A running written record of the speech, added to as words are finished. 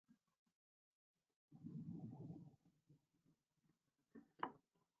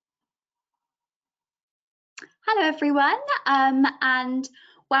Hello everyone, and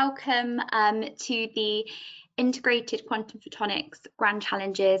welcome to the Integrated Quantum Photonics Grand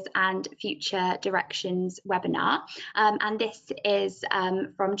Challenges and Future Directions webinar. And this is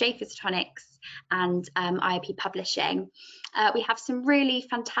from JPhys Photonics and IOP Publishing. We have some really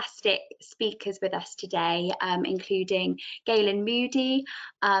fantastic speakers with us today, including Galan, Moody,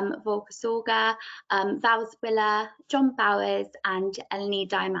 Volker, Sorger, Zwiller, John Bowers, and Eleni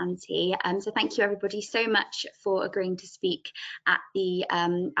Diamanti. So thank you everybody so much for agreeing to speak at the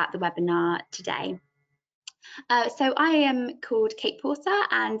webinar today. So I am called Kate Porter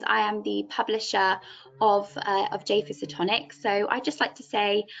and I am the publisher of JPhys Photonics. So I'd just like to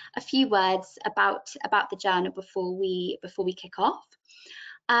say a few words about the journal before we kick off.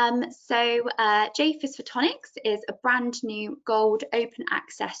 JPhys Photonics is a brand new gold open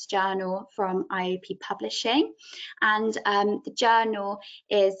access journal from IOP Publishing, and the journal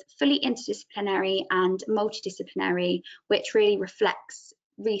is fully interdisciplinary and multidisciplinary, which really reflects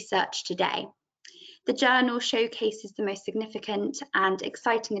research today. The journal showcases the most significant and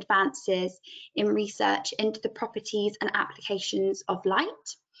exciting advances in research into the properties and applications of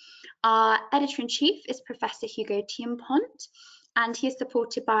light. Our editor-in-chief is Professor Hugo Tiampont, and he is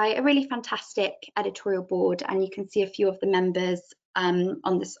supported by a really fantastic editorial board, and you can see a few of the members on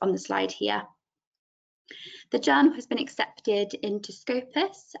the slide here. The journal has been accepted into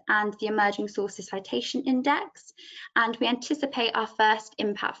Scopus and the Emerging Sources Citation Index, and we anticipate our first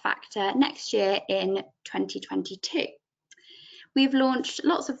impact factor next year in 2022. We've launched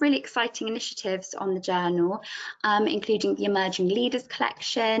lots of really exciting initiatives on the journal, including the Emerging Leaders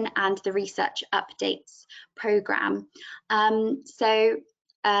Collection and the Research Updates programme. You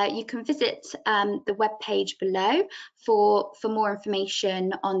can visit the webpage below for more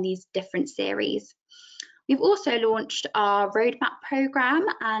information on these different series. We've also launched our roadmap programme,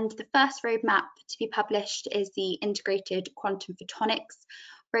 and the first roadmap to be published is the Integrated Quantum Photonics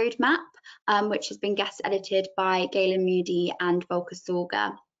Roadmap, which has been guest edited by Galan, Moody and Volker,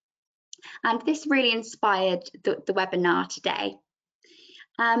 Sorger. And this really inspired the webinar today.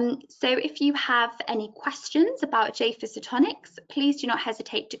 So if you have any questions about JPhys Photonics, please do not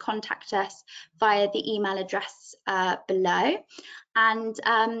hesitate to contact us via the email address below. And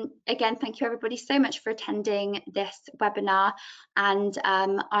again, thank you everybody so much for attending this webinar, and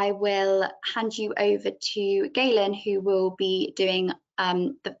I will hand you over to Galan, who will be doing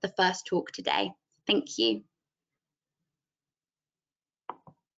the first talk today. Thank you.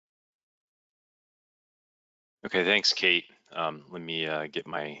 Okay, thanks, Kate. Let me get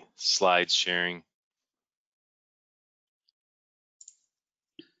my slides sharing.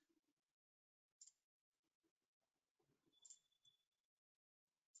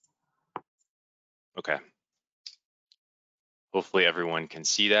 Okay. Hopefully everyone can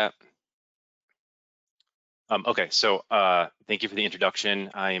see that. Okay, so thank you for the introduction.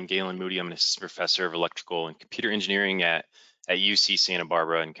 I am Galan Moody. I'm an assistant professor of electrical and computer engineering at UC Santa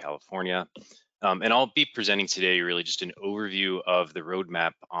Barbara in California. And I'll be presenting today really just an overview of the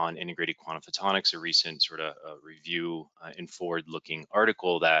roadmap on integrated quantum photonics, a recent sort of review and forward-looking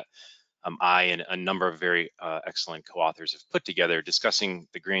article that I and a number of very excellent co-authors have put together discussing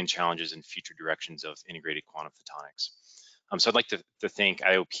the grand challenges and future directions of integrated quantum photonics. So I'd like to thank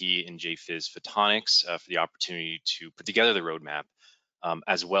IOP and JPhys Photonics for the opportunity to put together the roadmap,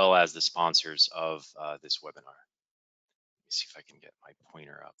 as well as the sponsors of this webinar. Let me see if I can get my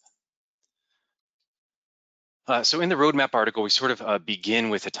pointer up. So in the roadmap article, we sort of begin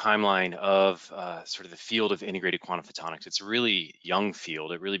with a timeline of sort of the field of integrated quantum photonics. It's a really young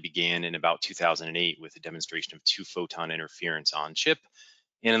field. It really began in about 2008 with a demonstration of 2-photon interference on chip.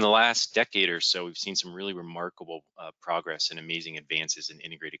 And in the last decade or so, we've seen some really remarkable progress and amazing advances in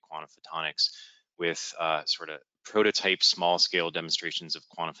integrated quantum photonics with sort of prototype small-scale demonstrations of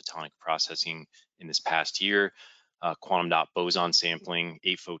quantum photonic processing in this past year, quantum dot boson sampling,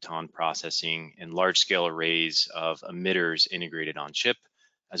 8-photon processing, and large-scale arrays of emitters integrated on chip,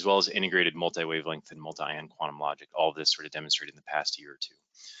 as well as integrated multi-wavelength and multi-ion quantum logic. All of this sort of demonstrated in the past year or two.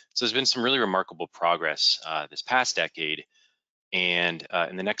 So there's been some really remarkable progress this past decade. And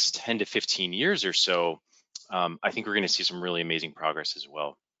in the next 10 to 15 years or so, I think we're going to see some really amazing progress as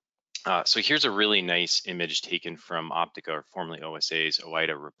well. So here's a really nice image taken from Optica, or formerly OSA's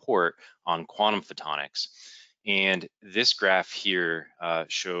OIDA report on quantum photonics. And this graph here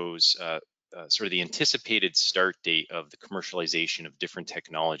shows sort of the anticipated start date of the commercialization of different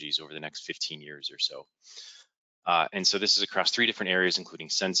technologies over the next 15 years or so. And so this is across 3 different areas, including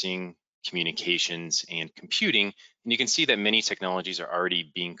sensing, communications, and computing. And you can see that many technologies are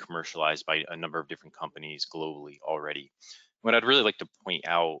already being commercialized by a number of different companies globally already. What I'd really like to point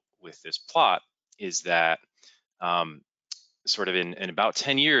out with this plot is that sort of in about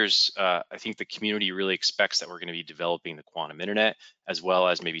 10 years, I think the community really expects that we're going to be developing the quantum internet, as well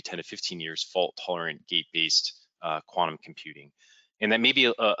as maybe 10 to 15 years fault-tolerant gate-based quantum computing. And that may be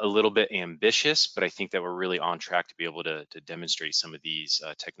a little bit ambitious, but I think that we're really on track to be able to demonstrate some of these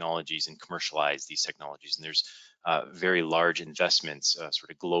technologies and commercialize these technologies. And there's very large investments sort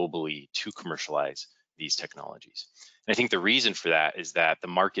of globally to commercialize these technologies. And I think the reason for that is that the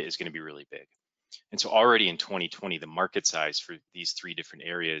market is going to be really big. And so already in 2020, the market size for these three different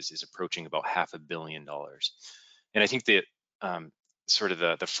areas is approaching about $500 million. And I think that sort of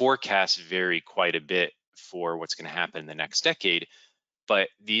the forecasts vary quite a bit for what's going to happen in the next decade, but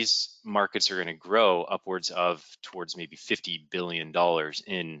these markets are going to grow upwards of towards maybe $50 billion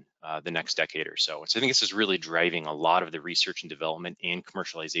in the next decade or so. So I think this is really driving a lot of the research and development and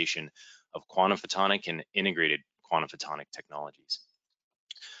commercialization of quantum photonic and integrated quantum photonic technologies.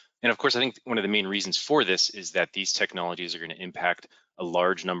 And of course, I think one of the main reasons for this is that these technologies are going to impact a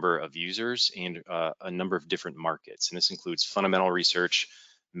large number of users and a number of different markets. And this includes fundamental research,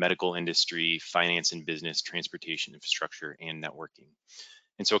 medical industry, finance and business, transportation, infrastructure, and networking.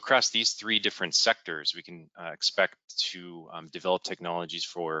 And so across these three different sectors, we can expect to develop technologies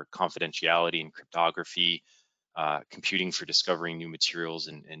for confidentiality and cryptography, computing for discovering new materials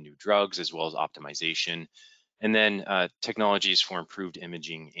and new drugs, as well as optimization. And then technologies for improved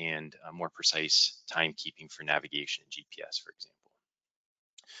imaging and more precise timekeeping for navigation, GPS, for example.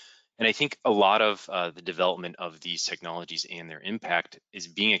 And I think a lot of the development of these technologies and their impact is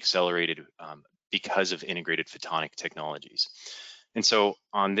being accelerated because of integrated photonic technologies. And so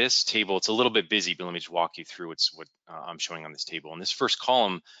on this table, it's a little bit busy, but let me just walk you through what I'm showing on this table. In this first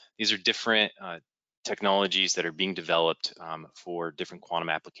column, these are different technologies that are being developed for different quantum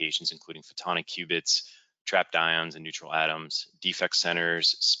applications, including photonic qubits, trapped ions and neutral atoms, defect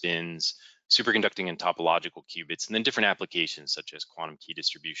centers, spins, superconducting and topological qubits, and then different applications such as quantum key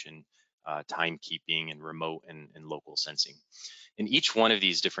distribution, timekeeping, and remote and local sensing. And each one of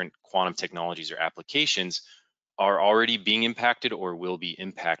these different quantum technologies or applications are already being impacted or will be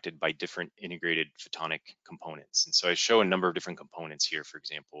impacted by different integrated photonic components. And so I show a number of different components here, for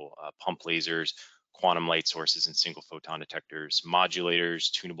example, pump lasers, quantum light sources and single photon detectors, modulators,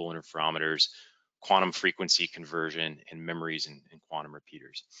 tunable interferometers, quantum frequency conversion, and memories and quantum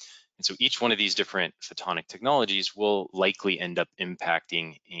repeaters. And so each one of these different photonic technologies will likely end up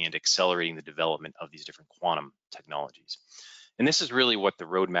impacting and accelerating the development of these different quantum technologies. And this is really what the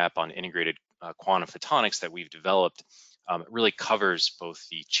roadmap on integrated quantum photonics that we've developed really covers both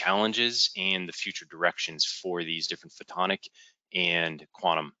the challenges and the future directions for these different photonic and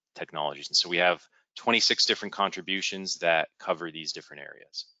quantum technologies. And so we have 26 different contributions that cover these different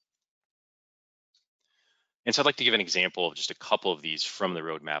areas. And so I'd like to give an example of just a couple of these from the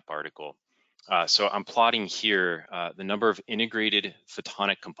roadmap article. So I'm plotting here the number of integrated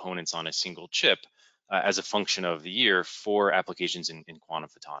photonic components on a single chip as a function of the year for applications in quantum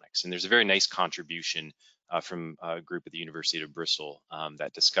photonics. And there's a very nice contribution from a group at the University of Bristol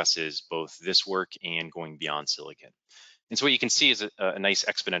that discusses both this work and going beyond silicon. And so what you can see is a nice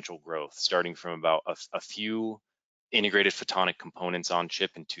exponential growth, starting from about a few integrated photonic components on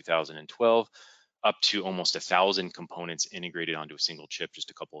chip in 2012, up to almost 1,000 components integrated onto a single chip just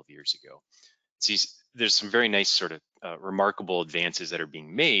a couple of years ago. So there's some very nice sort of remarkable advances that are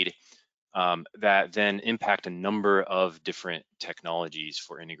being made that then impact a number of different technologies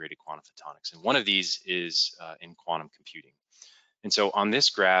for integrated quantum photonics. And one of these is in quantum computing. And so on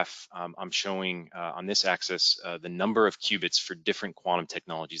this graph, I'm showing on this axis the number of qubits for different quantum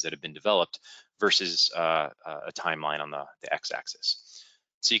technologies that have been developed versus a timeline on the x-axis.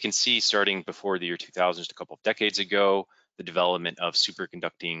 So you can see starting before the year 2000, just a couple of decades ago, the development of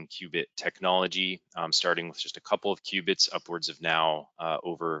superconducting qubit technology, starting with just a couple of qubits, upwards of now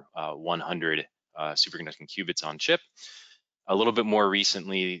over 100 superconducting qubits on chip. A little bit more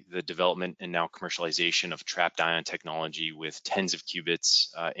recently, the development and now commercialization of trapped ion technology with tens of qubits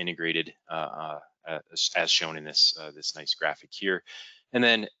integrated as shown in this nice graphic here. And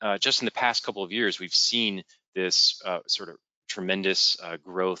then just in the past couple of years, we've seen this sort of tremendous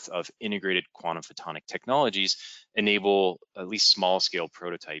growth of integrated quantum photonic technologies enable at least small scale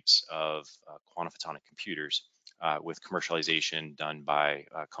prototypes of quantum photonic computers with commercialization done by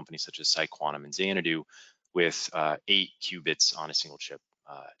companies such as PsiQuantum and Xanadu with 8 qubits on a single chip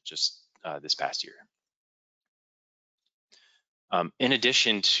just this past year. In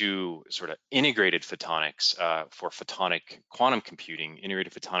addition to sort of integrated photonics for photonic quantum computing,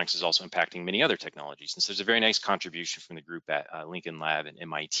 integrated photonics is also impacting many other technologies. And so there's a very nice contribution from the group at Lincoln Lab and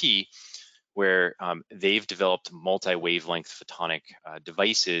MIT, where they've developed multi-wavelength photonic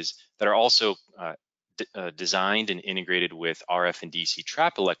devices that are also designed and integrated with RF and DC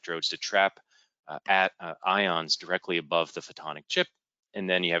trap electrodes to trap ions directly above the photonic chip. And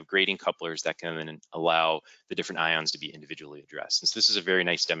then you have grading couplers that can then allow the different ions to be individually addressed. And so this is a very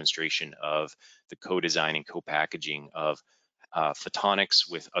nice demonstration of the co-design and co-packaging of photonics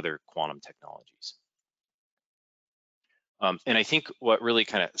with other quantum technologies. And I think what really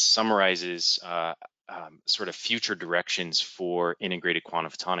kind of summarizes sort of future directions for integrated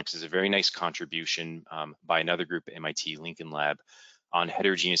quantum photonics is a very nice contribution by another group at MIT Lincoln Lab on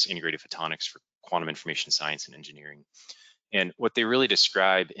heterogeneous integrated photonics for quantum information science and engineering. And what they really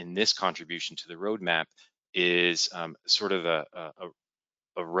describe in this contribution to the roadmap is sort of a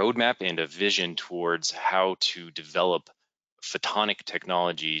roadmap and a vision towards how to develop photonic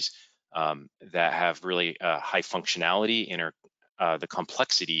technologies that have really high functionality and are the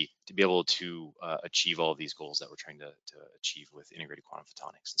complexity to be able to achieve all of these goals that we're trying to achieve with integrated quantum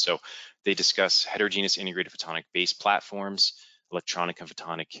photonics. And so they discuss heterogeneous integrated photonic based platforms, electronic and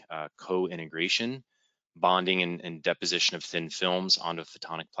photonic co-integration, bonding and deposition of thin films onto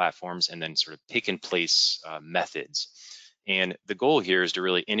photonic platforms, and then sort of pick and place methods. And the goal here is to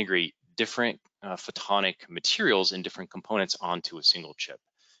really integrate different photonic materials and different components onto a single chip.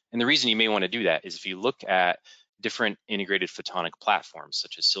 And the reason you may want to do that is if you look at different integrated photonic platforms,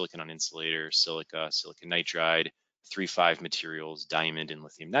 such as silicon on insulator, silica, silicon nitride, 3,5 materials, diamond, and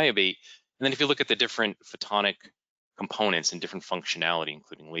lithium niobate. And then if you look at the different photonic components and different functionality,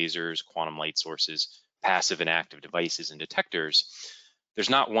 including lasers, quantum light sources, passive and active devices and detectors, there's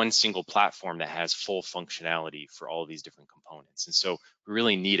not one single platform that has full functionality for all of these different components. And so we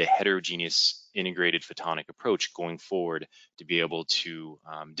really need a heterogeneous integrated photonic approach going forward to be able to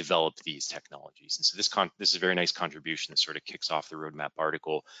develop these technologies. And so this is a very nice contribution that sort of kicks off the roadmap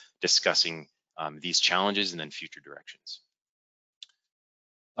article discussing these challenges and then future directions.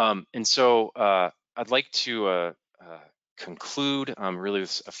 And so I'd like to conclude really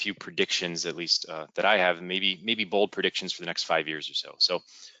with a few predictions, at least that I have, maybe bold predictions for the next 5 years or so. So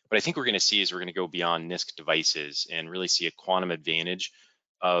what I think we're going to see is we're going to go beyond NISC devices and really see a quantum advantage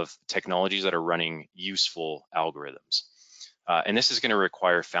of technologies that are running useful algorithms. And this is going to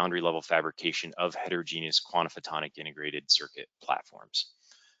require foundry level fabrication of heterogeneous quantum photonic integrated circuit platforms.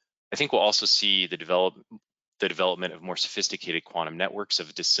 I think we'll also see the development of more sophisticated quantum networks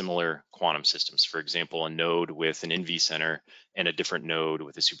of dissimilar quantum systems. For example, a node with an NV center and a different node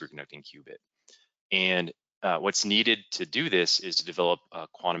with a superconducting qubit. And what's needed to do this is to develop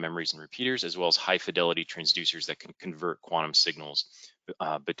quantum memories and repeaters, as well as high fidelity transducers that can convert quantum signals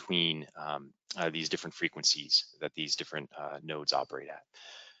between these different frequencies that these different nodes operate at.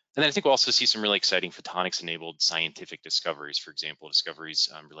 And then I think we'll also see some really exciting photonics-enabled scientific discoveries, for example, discoveries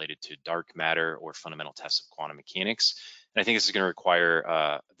related to dark matter or fundamental tests of quantum mechanics. And I think this is going to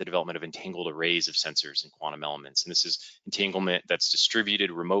require the development of entangled arrays of sensors and quantum elements. And this is entanglement that's distributed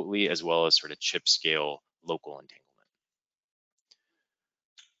remotely as well as sort of chip scale local entanglement.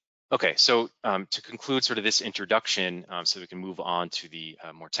 Okay, so to conclude sort of this introduction, so we can move on to the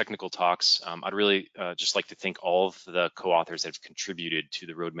more technical talks, I'd really just like to thank all of the co-authors that have contributed to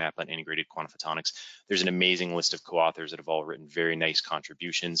the roadmap on integrated quantum photonics. There's an amazing list of co-authors that have all written very nice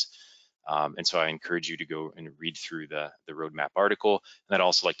contributions. And so I encourage you to go and read through the roadmap article. And I'd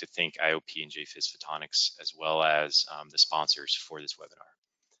also like to thank IOP and JPhys Photonics, as well as the sponsors for this webinar.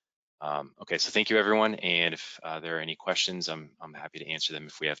 Okay, so thank you everyone, and if there are any questions, I'm happy to answer them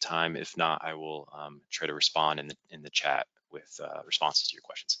if we have time. If not, I will try to respond in the chat with responses to your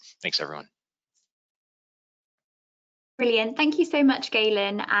questions. Thanks everyone. Brilliant. Thank you so much,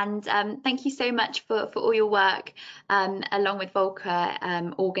 Galan, and thank you so much for all your work along with Volker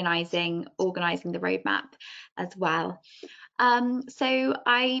organising the roadmap as well. So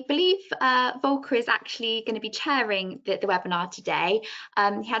I believe Volker is actually going to be chairing the webinar today.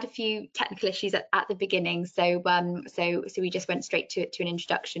 He had a few technical issues at the beginning, so we just went straight to an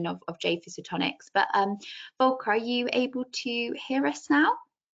introduction of JPhys Photonics. But Volker, are you able to hear us now?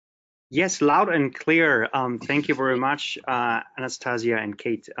 Yes, loud and clear. Thank you very much, Anastasia and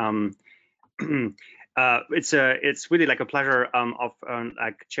Kate. It's really like a pleasure of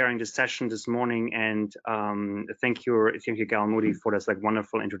like chairing this session this morning, and thank you Galan Moody for this like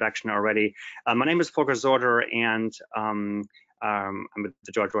wonderful introduction already. My name is Volker Sorger, and I'm at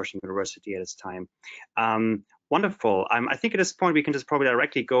the George Washington University at this time. Wonderful. I think at this point we can just probably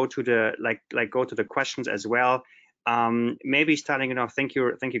directly go to the questions as well. Maybe starting off, thank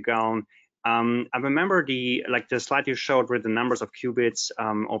you Galan. I remember the slide you showed with the numbers of qubits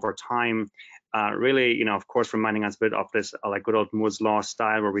over time. Really, of course, reminding us a bit of this like good old Moore's law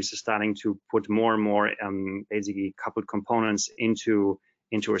style, where we're starting to put more and more basically coupled components into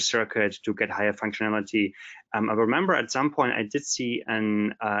into a circuit to get higher functionality. I remember at some point I did see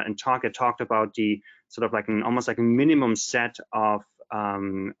a talk that talked about the sort of like almost like a minimum set of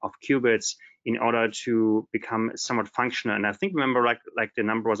qubits in order to become somewhat functional. And I think remember like the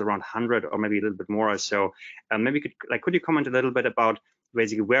number was around 100 or maybe a little bit more or so. Maybe could you comment a little bit about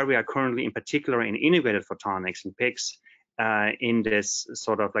basically where we are currently, in particular in integrated photonics and PICs, in this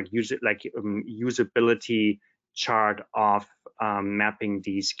sort of like usability chart of mapping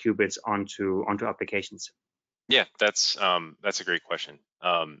these qubits onto applications? Yeah, that's a great question.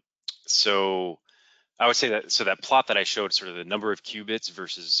 So I would say that plot that I showed, sort of the number of qubits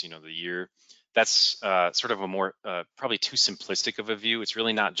versus the year, that's sort of a more probably too simplistic of a view. It's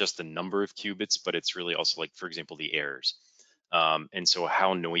really not just the number of qubits, but it's really also, like, for example, the errors. And so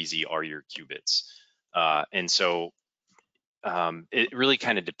how noisy are your qubits? And so it really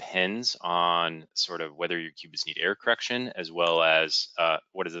kind of depends on sort of whether your qubits need error correction, as well as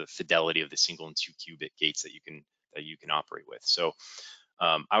what is the fidelity of the single and 2 qubit gates that you can operate with. So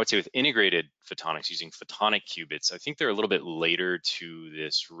I would say with integrated photonics using photonic qubits, I think they're a little bit later to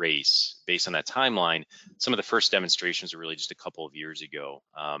this race. Based on that timeline, some of the first demonstrations are really just a couple of years ago.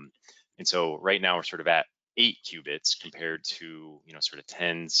 And so right now we're sort of at 8 qubits compared to sort of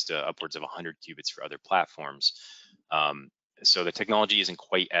tens to upwards of 100 qubits for other platforms. So the technology isn't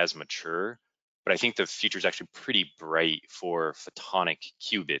quite as mature, but I think the future is actually pretty bright for photonic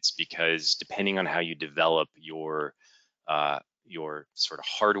qubits, because depending on how you develop your sort of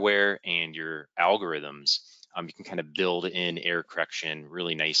hardware and your algorithms, you can kind of build in error correction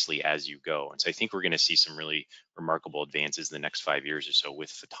really nicely as you go. And so I think we're going to see some really remarkable advances in the next 5 years or so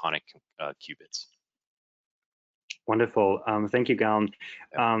with photonic qubits. Wonderful. Thank you, Galan.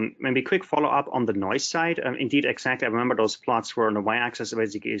 Maybe quick follow-up on the noise side. Indeed, exactly. I remember those plots where on the y-axis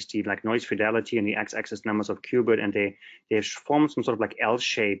basically is the like noise fidelity, and the x-axis numbers of qubit, and they form some sort of like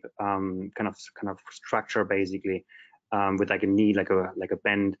L-shape kind of structure basically, with like a knee, like a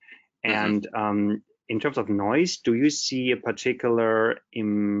bend. And in terms of noise, do you see a particular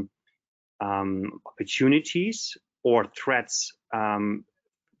opportunities or threats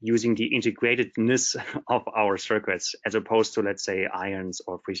using the integratedness of our circuits, as opposed to, let's say, ions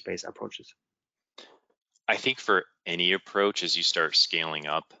or free space approaches? I think for any approach, as you start scaling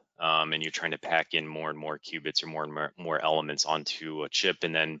up and you're trying to pack in more and more qubits or more and more elements onto a chip,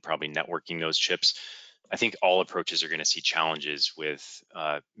 and then probably networking those chips, I think all approaches are going to see challenges with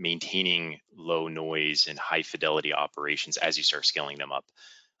maintaining low noise and high fidelity operations as you start scaling them up.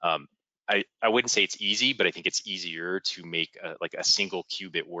 I wouldn't say it's easy, but I think it's easier to make a single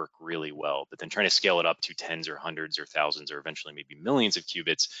qubit work really well. But then trying to scale it up to tens or hundreds or thousands or eventually maybe millions of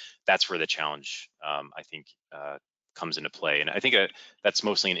qubits, that's where the challenge, I think, comes into play. And I think that's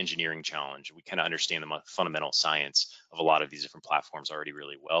mostly an engineering challenge. We kind of understand the fundamental science of a lot of these different platforms already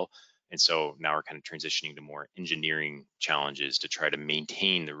really well. And so now we're kind of transitioning to more engineering challenges to try to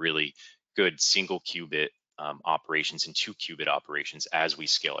maintain the really good single qubit operations and 2 qubit operations as we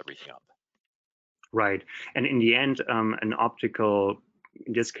scale everything up. Right. And in the end, an optical,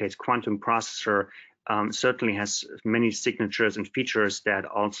 in this case, quantum processor, certainly has many signatures and features that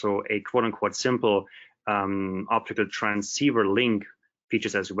also a quote unquote simple optical transceiver link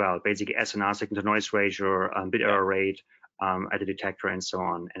features as well. Basically, SNR, signal to noise ratio, bit error rate at the detector, and so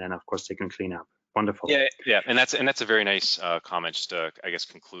on. And then, of course, signal cleanup. Wonderful. Yeah. And that's a very nice comment, just to, I guess,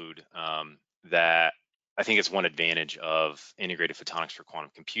 conclude that I think it's one advantage of integrated photonics for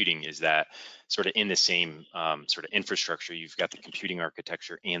quantum computing is that sort of in the same sort of infrastructure, you've got the computing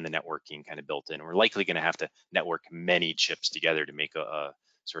architecture and the networking kind of built in. We're likely going to have to network many chips together to make a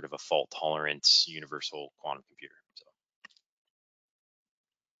sort of a fault tolerant universal quantum computer. So.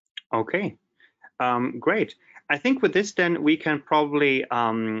 Okay, great. I think with this, then we can probably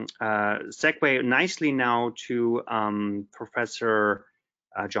segue nicely now to Professor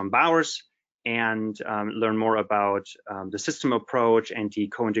John Bowers, and learn more about the system approach and the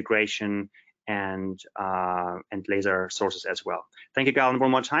co-integration and laser sources as well. Thank you, Galan,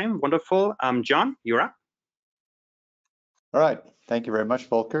 one more time. Wonderful. John, you're up. All right. Thank you very much,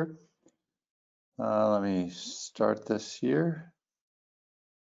 Volker. Let me start this here.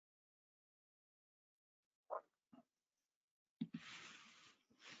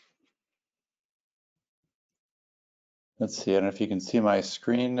 Let's see. I don't know if you can see my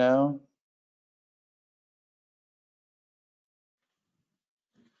screen now.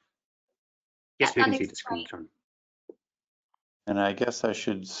 Yes, we can see the screen, John. And I guess I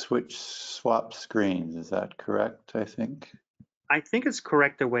should swap screens. Is that correct, I think? I think it's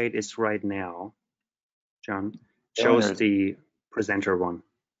correct the way it is right now, John. Shows the presenter one,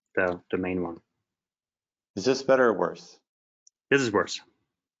 the main one. Is this better or worse? This is worse.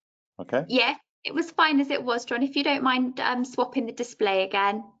 Okay. Yeah, it was fine as it was, John. If you don't mind swapping the display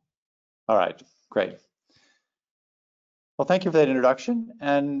again. All right, great. Well, thank you for that introduction.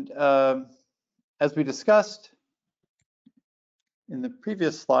 And as we discussed in the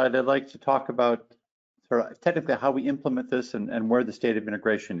previous slide, I'd like to talk about sort of technically how we implement this and where the state of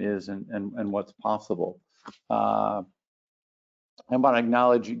integration is and what's possible. I want to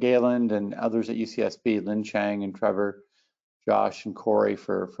acknowledge Galan and others at UCSB, Lin Chang and Trevor, Josh and Corey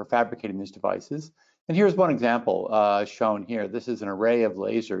for fabricating these devices. And here's one example shown here. This is an array of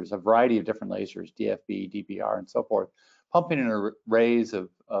lasers, a variety of different lasers, DFB, DBR, and so forth, pumping in arrays of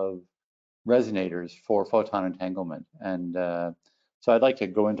resonators for photon entanglement. And so I'd like to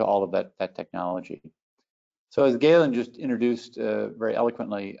go into all of that technology. So as Galan just introduced very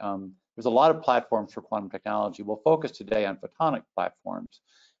eloquently, there's a lot of platforms for quantum technology. We'll focus today on photonic platforms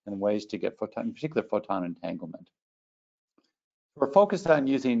and ways to get in particular photon entanglement. We're focused on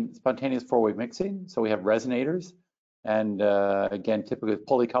using spontaneous four-way mixing. So we have resonators and again, typically with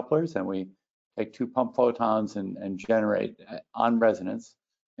pulley couplers, and we take two pump photons and generate on resonance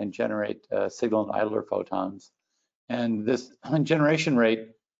and generate signal and idler photons. And this generation rate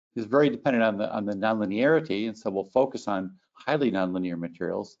is very dependent on the nonlinearity, and so we'll focus on highly nonlinear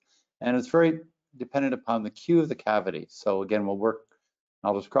materials. And it's very dependent upon the Q of the cavity. So again,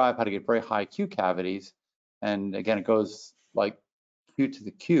 I'll describe how to get very high Q cavities. And again, it goes like Q to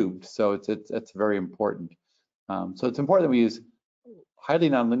the cubed, so it's very important. So it's important that we use highly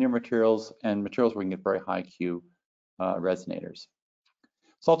nonlinear materials and materials where we can get very high Q resonators.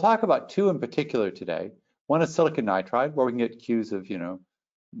 So I'll talk about two in particular today. One is silicon nitride, where we can get Qs of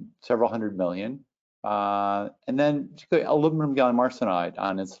several hundred million, and then particularly aluminum gallium arsenide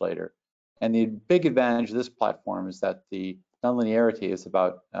on insulator. And the big advantage of this platform is that the nonlinearity is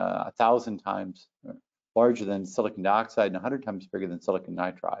about 1,000 times larger than silicon dioxide and 100 times bigger than silicon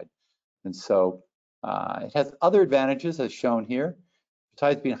nitride. And so it has other advantages as shown here.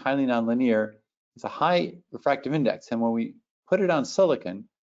 Besides being highly nonlinear, it's a high refractive index. And when we put it on silicon,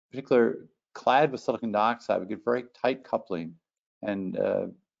 particularly clad with silicon dioxide, we get very tight coupling and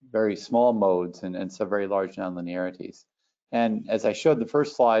very small modes and so very large nonlinearities. And as I showed the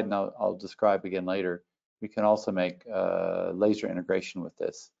first slide, and I'll describe again later, we can also make laser integration with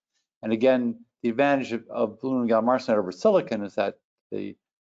this. And again, the advantage of aluminum gallium arsenide over silicon is that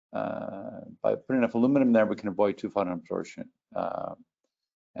by putting enough aluminum there, we can avoid two photon absorption,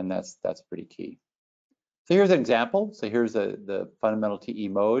 and that's pretty key. So here's an example. So here's the fundamental TE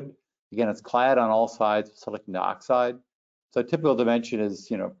mode. Again, it's clad on all sides with silicon dioxide. So a typical dimension is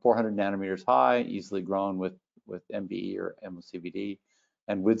 400 nanometers high, easily grown with MBE or MOCVD,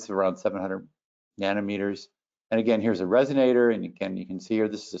 and widths of around 700 nanometers. And again, here's a resonator, and again, you can see here,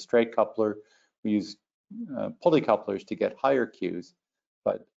 this is a straight coupler. We use pulley couplers to get higher Qs,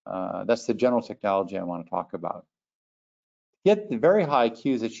 but that's the general technology I want to talk about. To get the very high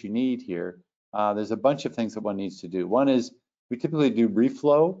Qs that you need here, there's a bunch of things that one needs to do. One is we typically do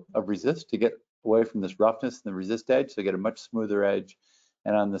reflow of resist to get away from this roughness in the resist edge, so get a much smoother edge.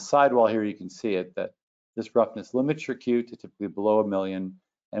 And on the sidewall here, you can see it, that this roughness limits your Q to typically below 1 million,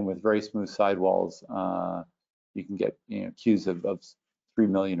 and with very smooth sidewalls, you can get Qs of 3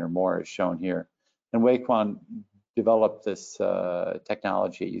 million or more, as shown here. And Weiquan developed this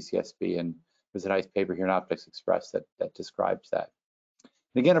technology at UCSB, and there's a nice paper here in Optics Express that describes that.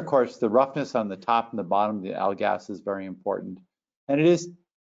 And again, of course, the roughness on the top and the bottom of the L-gas is very important. And it is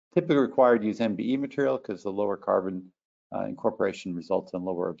typically required to use MBE material because the lower carbon incorporation results in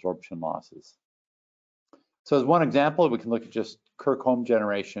lower absorption losses. So as one example, we can look at just Kirk-Holm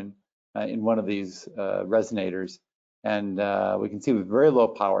generation in one of these resonators. And we can see with very low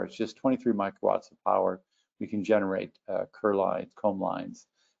power, it's just 23 microwatts of power, we can generate Kerr lines, comb lines.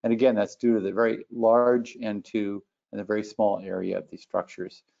 And again, that's due to the very large N2 and the very small area of these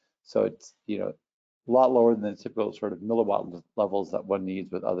structures. So it's a lot lower than the typical sort of milliwatt levels that one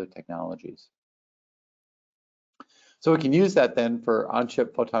needs with other technologies. So we can use that then for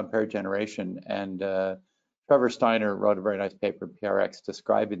on-chip photon pair generation. And Trevor Steiner wrote a very nice paper in PRX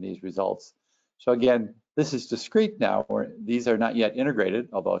describing these results. So again, this is discrete now, where these are not yet integrated,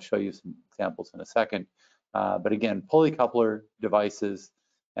 although I'll show you some examples in a second. But again, pulley coupler devices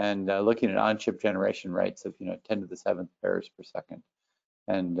and looking at on-chip generation rates of 10 to the 7th pairs per second.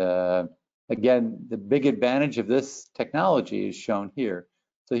 And again, the big advantage of this technology is shown here.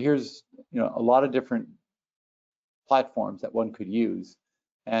 So here's a lot of different platforms that one could use.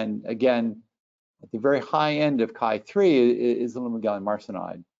 And again, at the very high end of Chi3 is aluminum gallium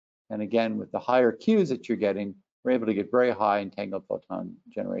arsenide. And again, with the higher Qs that you're getting, we're able to get very high entangled photon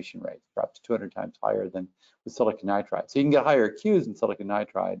generation rates, perhaps 200 times higher than with silicon nitride. So you can get higher Qs in silicon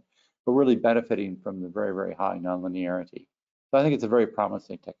nitride, but really benefiting from the very, very high nonlinearity. So I think it's a very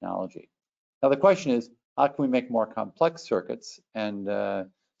promising technology. Now the question is, how can we make more complex circuits? And so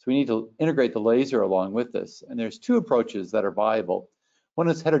we need to integrate the laser along with this. And there's two approaches that are viable. One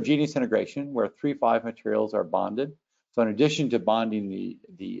is heterogeneous integration, where 3,5 materials are bonded. So in addition to bonding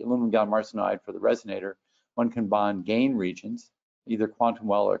the aluminum gallium arsenide for the resonator, one can bond gain regions, either quantum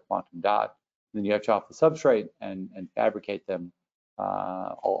well or quantum dot. Then you etch off the substrate and fabricate them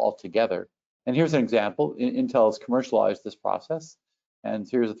all together. And here's an example. Intel has commercialized this process. And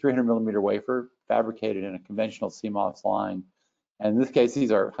so here's a 300mm wafer fabricated in a conventional CMOS line. And in this case,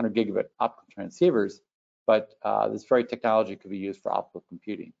 these are 100 gigabit optical transceivers, but this very technology could be used for optical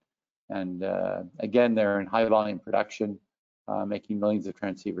computing. And again, they're in high volume production, making millions of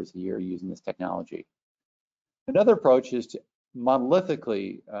transceivers a year using this technology. Another approach is to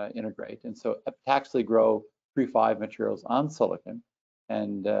monolithically integrate, and so epitaxially grow 3,5 materials on silicon.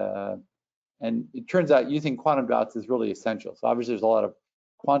 And it turns out using quantum dots is really essential. So obviously there's a lot of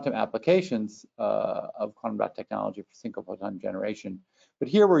quantum applications of quantum dot technology for single photon generation. But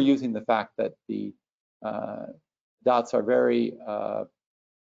here we're using the fact that the dots are very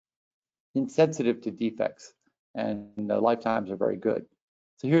insensitive to defects, and the lifetimes are very good.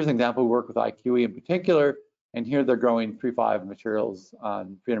 So here's an example. We work with IQE in particular, and here they're growing 3,5 materials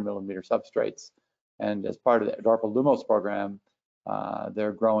on 300mm substrates. And as part of the DARPA LUMOS program,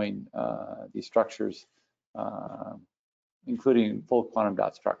 they're growing these structures, including full quantum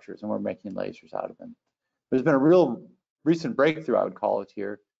dot structures, and we're making lasers out of them. There's been a real recent breakthrough, I would call it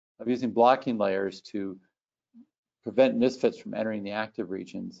here, of using blocking layers to prevent misfits from entering the active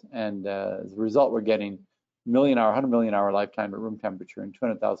regions. And as a result, we're getting 100 million hour lifetime at room temperature and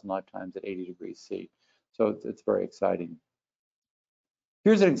 200,000 lifetimes at 80 degrees C. So it's very exciting.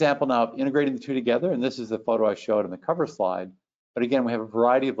 Here's an example now of integrating the two together, and this is the photo I showed on the cover slide. But again, we have a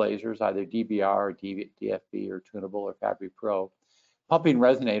variety of lasers, either DBR or DFB or tunable or Fabry Pro, pumping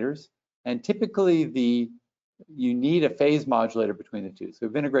resonators. And typically you need a phase modulator between the two. So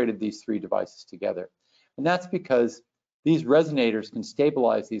we've integrated these three devices together. And that's because these resonators can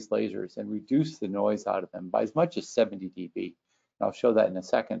stabilize these lasers and reduce the noise out of them by as much as 70 dB. And I'll show that in a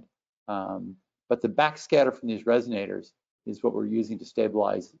second. But the backscatter from these resonators is what we're using to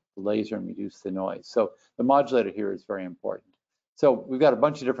stabilize the laser and reduce the noise. So the modulator here is very important. So we've got a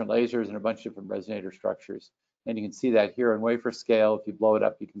bunch of different lasers and a bunch of different resonator structures. And you can see that here on wafer scale. If you blow it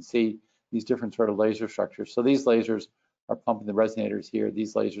up, you can see these different sort of laser structures. So these lasers are pumping the resonators here.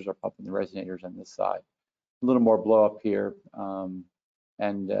 These lasers are pumping the resonators on this side. A little more blow up here. Again,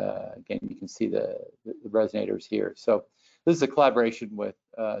 you can see the resonators here. So this is a collaboration with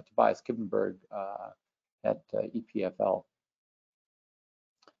Tobias Kippenberg at EPFL.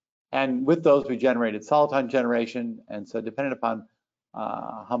 And with those, we generated soliton generation. And so depending upon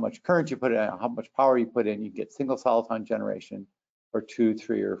how much current you put in, how much power you put in, you get single soliton generation, or 2,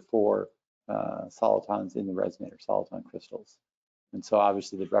 3, or 4 solitons in the resonator, soliton crystals. And so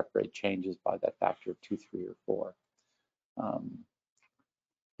obviously the rep rate changes by that factor of 2, 3, or 4.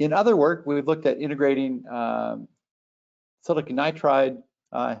 In other work, we've looked at integrating silicon nitride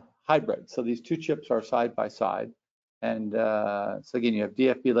hybrid. So these two chips are side by side. And so again, you have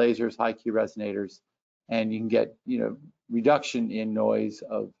DFB lasers, high Q resonators, and you can get, reduction in noise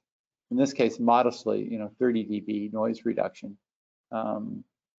of, in this case, modestly, 30 dB noise reduction. And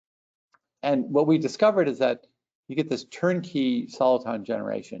what we discovered is that you get this turnkey soliton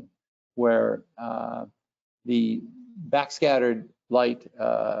generation where the backscattered light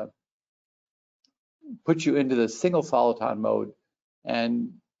puts you into the single soliton mode,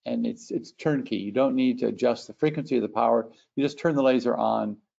 and it's turnkey. You don't need to adjust the frequency of the power. You just turn the laser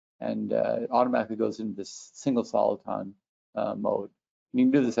on, and it automatically goes into this single soliton mode. You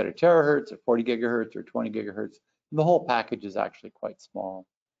can do this at a terahertz, or 40 gigahertz, or 20 gigahertz. And the whole package is actually quite small.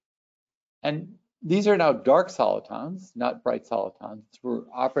 And these are now dark solitons, not bright solitons. We're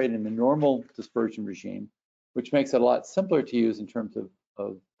operating in the normal dispersion regime, which makes it a lot simpler to use in terms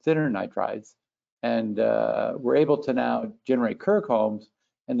of thinner nitrides. And we're able to now generate Kerr combs,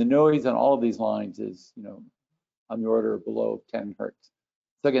 and the noise on all of these lines is, on the order of below 10 hertz.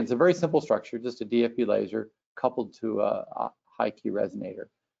 So again, it's a very simple structure, just a DFB laser coupled to a high Q resonator.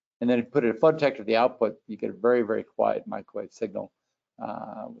 And then if you put a flood detector at the output, you get a very, very quiet microwave signal,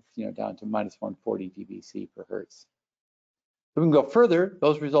 with, down to minus 140 dBc per hertz. So we can go further.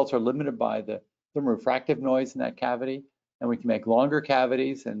 Those results are limited by the thermorefractive noise in that cavity, and we can make longer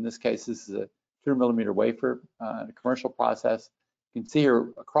cavities. And in this case, this is a 200mm wafer, a commercial process. You can see here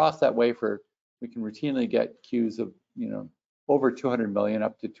across that wafer, we can routinely get Qs of, over 200 million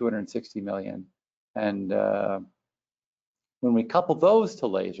up to 260 million. And when we couple those to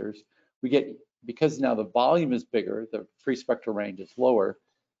lasers, we get, because now the volume is bigger, the free spectral range is lower,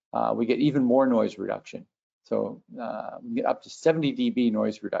 we get even more noise reduction. So we get up to 70 dB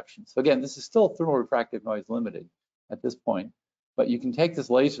noise reduction. So again, this is still thermorefractive noise limited at this point, but you can take this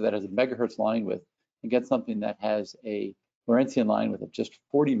laser that has a megahertz line width and get something that has a Lorentzian line width of just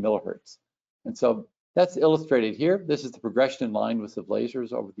 40 millihertz. And so that's illustrated here. This is the progression in line widths of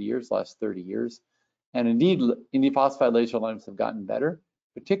lasers over the years, last 30 years. And indeed, indium phosphide laser line widths have gotten better,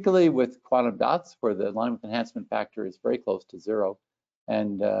 particularly with quantum dots, where the line width enhancement factor is very close to 0.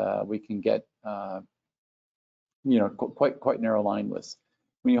 And we can get you know, quite narrow line widths.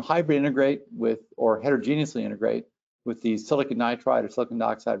 When you hybrid integrate with, or heterogeneously integrate with these silicon nitride or silicon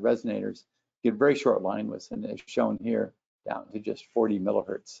dioxide resonators, you get very short line widths, and as shown here, down to just 40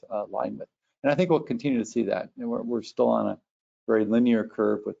 millihertz line width. And I think we'll continue to see that. And we're still on a very linear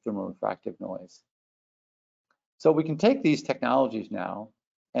curve with thermorefractive noise. So we can take these technologies now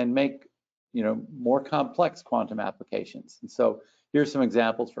and make, you know, more complex quantum applications. And so here's some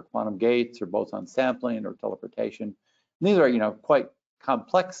examples for quantum gates or boson sampling or teleportation. And these are, you know, quite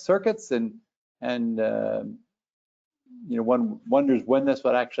complex circuits, and you know, one wonders when this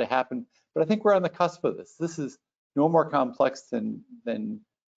would actually happen. But I think we're on the cusp of this. This is no more complex than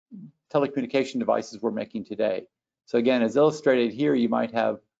telecommunication devices we're making today. So again, as illustrated here, you might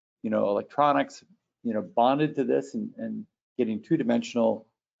have, you know, electronics, you know, bonded to this and getting two-dimensional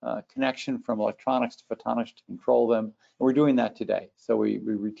connection from electronics to photonics to control them. And we're doing that today. So we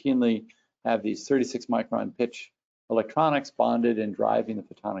routinely have these 36 micron pitch electronics bonded and driving the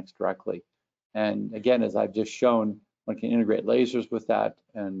photonics directly. And again, as I've just shown, one can integrate lasers with that.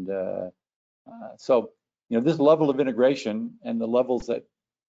 And so, you know, this level of integration and the levels that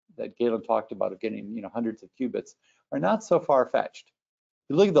Galan talked about of getting, you know, hundreds of qubits are not so far-fetched. If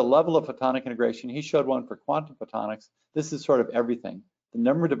you look at the level of photonic integration, he showed one for quantum photonics. This is sort of everything. The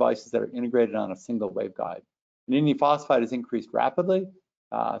number of devices that are integrated on a single waveguide. And indium phosphide has increased rapidly.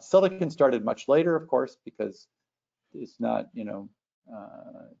 Silicon started much later, of course, because it's not, you know,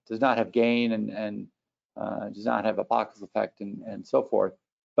 does not have gain and does not have a Pockels effect and so forth.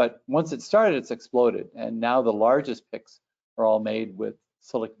 But once it started, it's exploded. And now the largest picks are all made with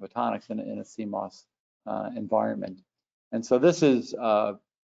silicon photonics in a CMOS environment. And so this is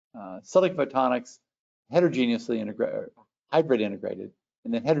silicon photonics heterogeneously integrated, hybrid integrated,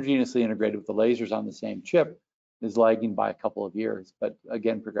 and then heterogeneously integrated with the lasers on the same chip is lagging by a couple of years, but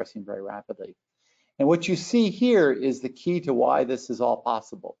again, progressing very rapidly. And what you see here is the key to why this is all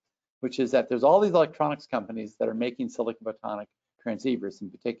possible, which is that there's all these electronics companies that are making silicon photonic transceivers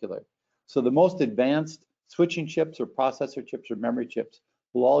in particular. So the most advanced switching chips or processor chips or memory chips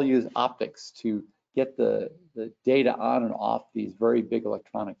will all use optics to get the data on and off these very big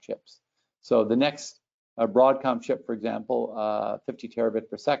electronic chips. So the next Broadcom chip, for example, 50 terabit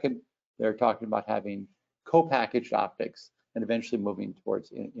per second, they're talking about having co-packaged optics and eventually moving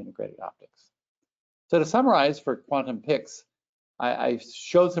towards integrated optics. So to summarize for quantum picks, I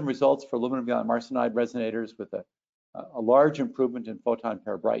showed some results for aluminum gallium arsenide resonators with a large improvement in photon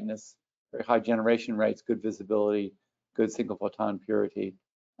pair brightness, very high generation rates, good visibility, good single photon purity.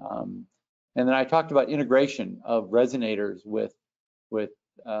 And then I talked about integration of resonators with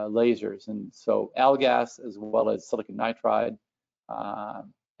lasers, and so AlGaAs as well as silicon nitride,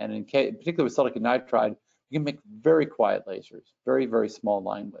 and in particular with silicon nitride, you can make very quiet lasers, very small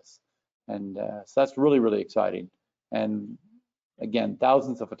line widths, and so that's really exciting. And again,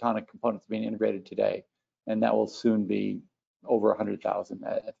 thousands of photonic components being integrated today, and that will soon be over 100,000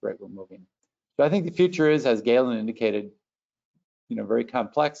 at the rate we're moving. So I think the future is, as Galan indicated, you know, very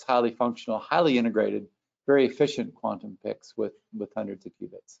complex, highly functional, highly integrated, very efficient quantum picks with hundreds of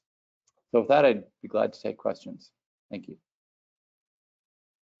qubits. So with that, I'd be glad to take questions. Thank you.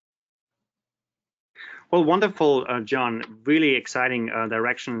 Well, wonderful, John. Really exciting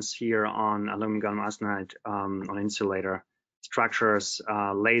directions here on aluminum gallium arsenide on insulator structures,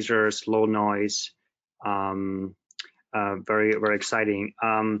 lasers, low noise. Very exciting.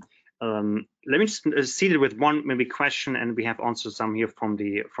 Let me just seed it with one maybe question, and we have also some here from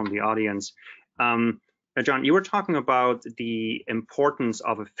the audience. John, you were talking about the importance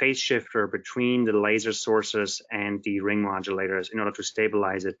of a phase shifter between the laser sources and the ring modulators in order to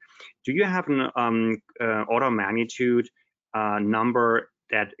stabilize it. Do you have an order of magnitude number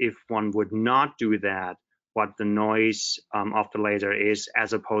that if one would not do that, what the noise of the laser is,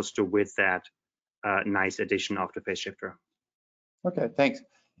 as opposed to with that nice addition of the phase shifter? Okay, thanks.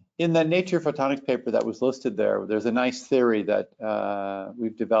 In the Nature Photonics paper that was listed there, there's a nice theory that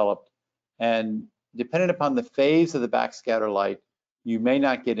we've developed, and depending upon the phase of the backscatter light, you may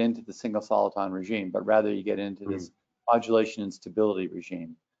not get into the single soliton regime, but rather you get into this modulation and stability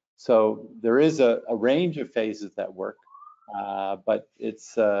regime. So there is a range of phases that work, but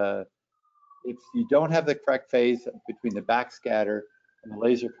it's if you don't have the correct phase between the backscatter and the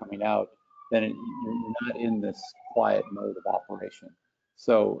laser coming out, then you're not in this quiet mode of operation.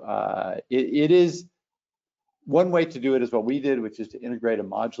 So it is one way to do it is what we did, which is to integrate a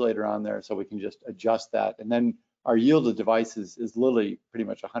modulator on there so we can just adjust that. And then our yield of devices is literally pretty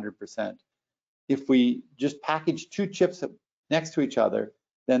much 100%. If we just package two chips next to each other,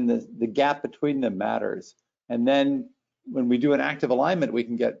 then the gap between them matters. And then when we do an active alignment, we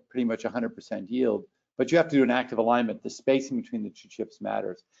can get pretty much 100% yield, but you have to do an active alignment. The spacing between the two chips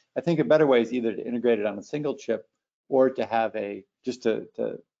matters. I think a better way is either to integrate it on a single chip or to have just to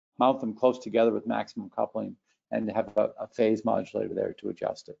mount them close together with maximum coupling and to have a phase modulator there to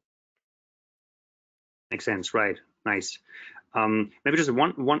adjust it. Makes sense, right? Nice. Maybe just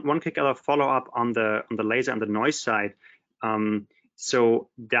one quick other follow up on the laser and the noise side. So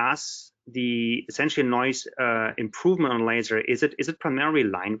does the essential noise improvement on laser, is it primarily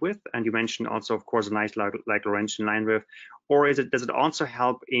line width? And you mentioned also, of course, a nice like Lorentzian line width, or does it also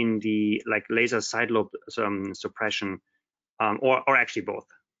help in the like laser side lobe suppression, or actually both?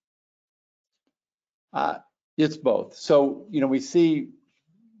 It's both. So we see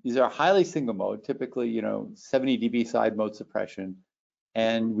these are highly single mode, typically 70 dB side mode suppression.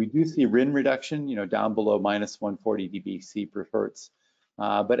 And we do see RIN reduction, down below minus 140 dB C per hertz.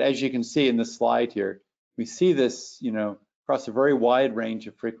 But as you can see in this slide here, we see this, across a very wide range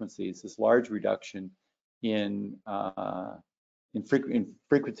of frequencies, this large reduction in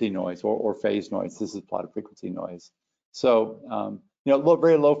frequency noise or phase noise. This is plotted frequency noise. So,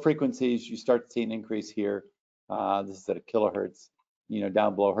 very low frequencies, you start to see an increase here. This is at a kilohertz.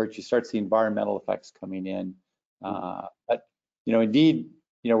 Down below hertz, you start seeing environmental effects coming in. But indeed,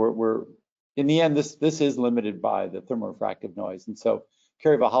 we're in the end, this is limited by the thermorefractive noise. And so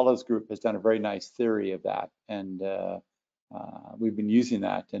Kerry Vahala's group has done a very nice theory of that. And we've been using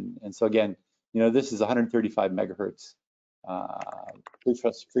that. And so again, this is 135 megahertz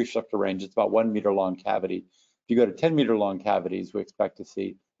free structure range. It's about 1 meter long cavity. If you go to 10 meter long cavities, we expect to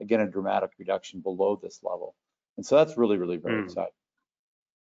see, again, a dramatic reduction below this level. And so that's really, really very exciting.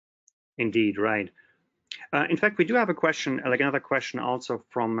 Indeed, right. In fact, we do have a question, like another question also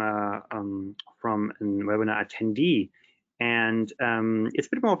from a webinar attendee, and it's a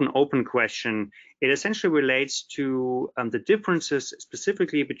bit more of an open question. It essentially relates to the differences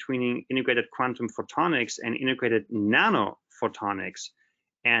specifically between integrated quantum photonics and integrated nanophotonics.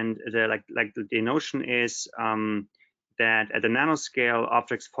 And the notion is that at the nanoscale,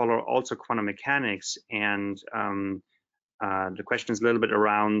 objects follow also quantum mechanics, and the question is a little bit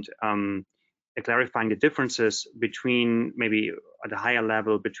around clarifying the differences between, maybe at a higher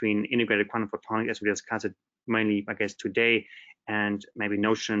level, between integrated quantum photonics, as we discussed it mainly, I guess, today, and maybe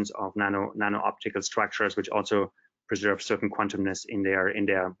notions of nano optical structures, which also preserve certain quantumness in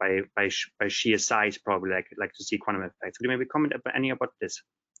there by sheer size, probably like to see quantum effects. Could you maybe comment any about this?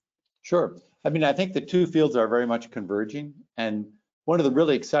 Sure. I mean, I think the two fields are very much converging, and one of the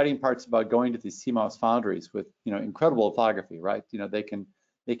really exciting parts about going to these CMOS foundries with incredible lithography, right?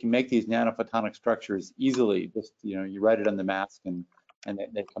 They can make these nanophotonic structures easily. Just you write it on the mask and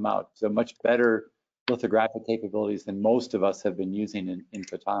they come out. So much better lithographic capabilities than most of us have been using in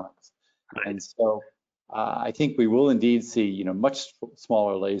photonics. Right. And so I think we will indeed see much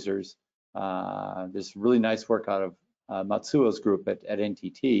smaller lasers. There's really nice work out of Matsuo's group at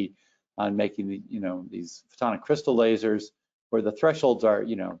NTT on making these photonic crystal lasers where the thresholds are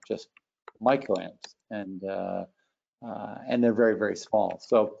just microamps, and they're very, very small.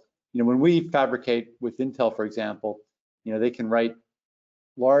 So when we fabricate with Intel, for example, they can write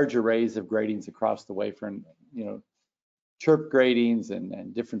large arrays of gratings across the wafer, and chirp gratings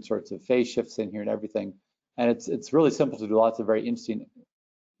and different sorts of phase shifts in here and everything. And it's really simple to do lots of very interesting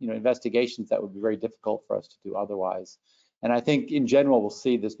investigations that would be very difficult for us to do otherwise. And I think in general we'll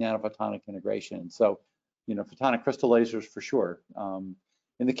see this nanophotonic integration. So photonic crystal lasers for sure.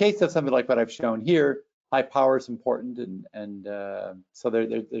 In the case of something like what I've shown here, high power is important, and so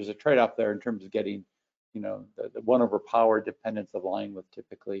there's a trade-off there in terms of getting the 1 over power dependence of line width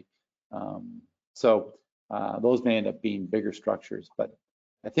typically. So those may end up being bigger structures, but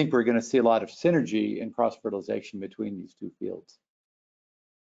I think we're going to see a lot of synergy and cross-fertilization between these two fields.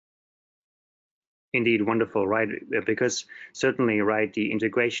 Indeed, wonderful, right? Because certainly, right, the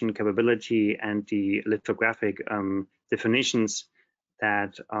integration capability and the lithographic definitions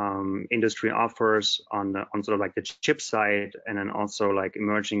that industry offers on sort of like the chip side, and then also like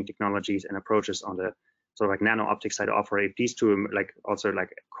emerging technologies and approaches on the sort of like nano optics side offer. If these two also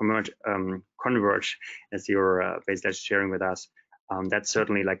converge, as you're basically sharing with us, that's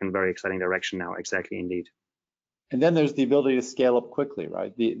certainly like in a very exciting direction now. Exactly, indeed. And then there's the ability to scale up quickly,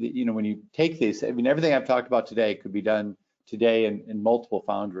 right? You know, when you take these, I mean, everything I've talked about today could be done today in multiple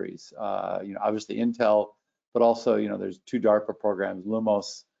foundries. You know, obviously Intel, but also, you know, there's 2 DARPA programs,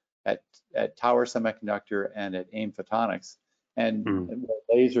 Lumos at Tower Semiconductor and at AIM Photonics, and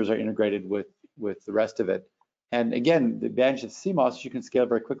lasers are integrated with the rest of it. And again, the advantage of CMOS is you can scale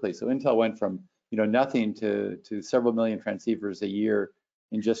very quickly. So Intel went from, you know, nothing to several million transceivers a year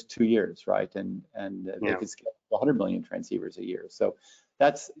in just 2 years, right? And they could scale 100 million transceivers a year. So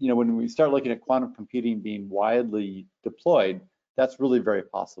that's, you know, when we start looking at quantum computing being widely deployed, that's really very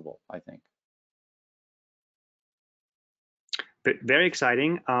possible, I think. Very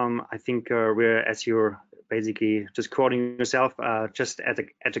exciting. I think we're, as you're basically just quoting yourself, just at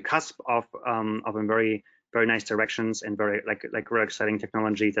the cusp of a very nice directions and very very exciting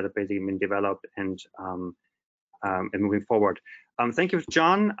technology that have basically been developed and moving forward. Thank you,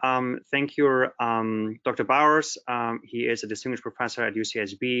 John. Thank you, Dr. Bowers. He is a distinguished professor at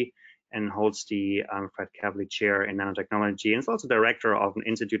UCSB and holds the Fred Kavli Chair in Nanotechnology, and is also director of an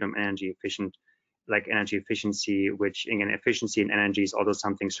Institute of Energy Efficiency, which again, efficiency and energy is also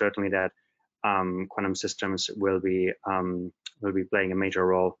something certainly that quantum systems will be playing a major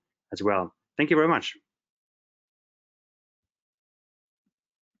role as well. Thank you very much.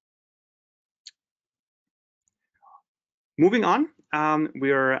 Moving on,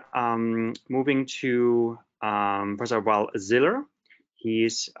 we're moving to Professor Zwiller.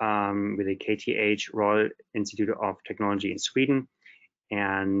 He's with the KTH Royal Institute of Technology in Sweden,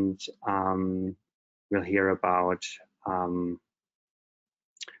 and we'll hear about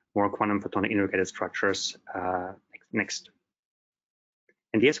more quantum photonic integrated structures next.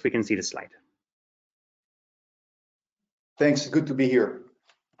 And yes, we can see the slide. Thanks, good to be here.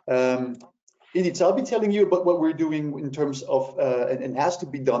 Indeed, so I'll be telling you about what we're doing in terms of, and has to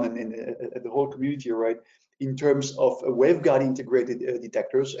be done in the whole community, right? In terms of waveguide integrated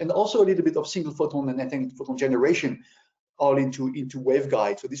detectors, and also a little bit of single photon and entangled photon generation, all into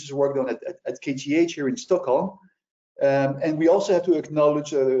waveguide. So this is work done at KTH here in Stockholm. And we also have to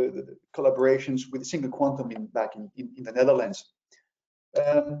acknowledge the collaborations with Single Quantum back in the Netherlands.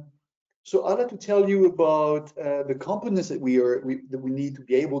 So I'd like to tell you about the components that we need to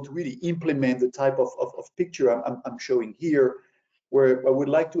be able to really implement the type of picture I'm showing here, where I would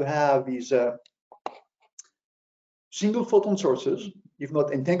like to have these single photon sources, if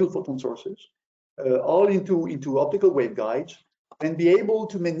not entangled photon sources, all into optical waveguides, and be able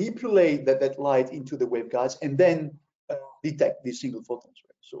to manipulate that light into the waveguides and then detect these single photons.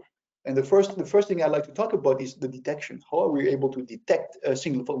 Right? So, and the first thing I'd like to talk about is the detection. How are we able to detect a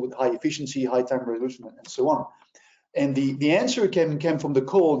single photon with high efficiency, high time resolution, and so on? And the answer came from the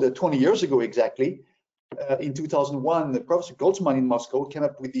code 20 years ago exactly. In 2001, Professor Goldsman in Moscow came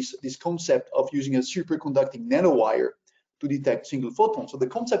up with this concept of using a superconducting nanowire to detect single photons. So the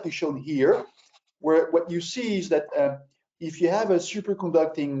concept is shown here, where what you see is that if you have a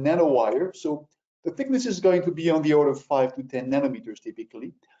superconducting nanowire, so the thickness is going to be on the order of 5 to 10 nanometers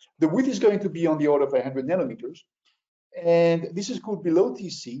typically. The width is going to be on the order of 100 nanometers. And this is cooled below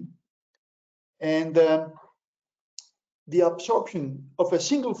TC. And the absorption of a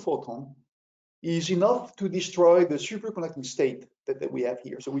single photon is enough to destroy the superconducting state that we have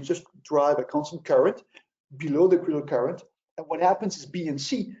here. So we just drive a constant current below the critical current. And what happens is B and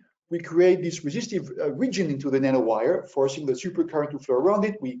C, we create this resistive region into the nanowire, forcing the supercurrent to flow around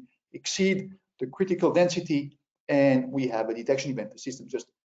it. We exceed the critical density, and we have a detection event. The system just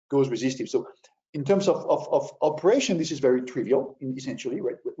goes resistive. So in terms of operation, this is very trivial, essentially,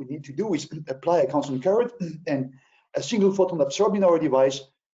 right? What we need to do is apply a constant current, and a single photon absorbed in our device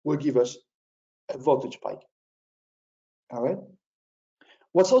will give us a voltage spike. All right.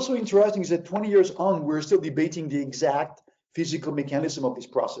 What's also interesting is that 20 years on, we're still debating the exact physical mechanism of this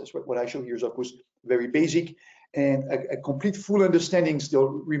process. Right? What I show here is, of course, very basic, and a complete full understanding still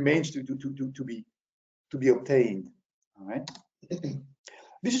remains to be obtained. All right.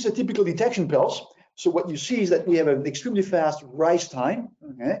 This is a typical detection pulse. So what you see is that we have an extremely fast rise time,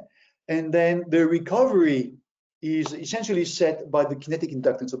 okay, and then the recovery is essentially set by the kinetic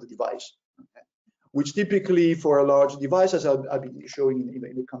inductance of the device, okay, which typically for a large device, as I'll be showing in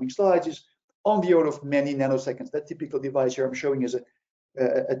the coming slides, is on the order of many nanoseconds. That typical device here I'm showing is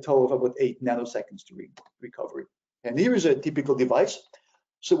a total of about 8 nanoseconds to recovery. And here is a typical device.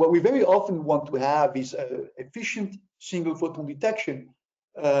 So what we very often want to have is efficient single photon detection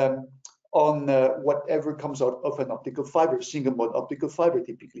on whatever comes out of an optical fiber, single mode optical fiber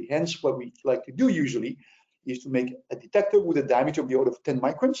typically. Hence, what we like to do usually is to make a detector with a diameter of the order of 10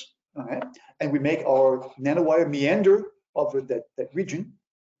 microns, okay? And we make our nanowire meander of that region,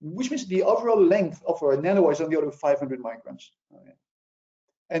 which means the overall length of our nanowire is on the order of 500 microns. Okay.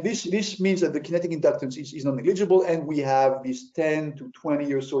 And this means that the kinetic inductance is non-negligible, and we have these 10 to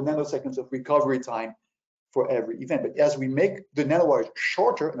 20 or so nanoseconds of recovery time for every event. But as we make the nanowires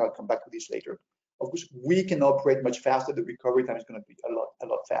shorter, and I'll come back to this later, of course, we can operate much faster. The recovery time is going to be a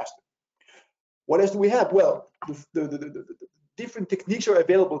lot faster. What else do we have? Well, the different techniques are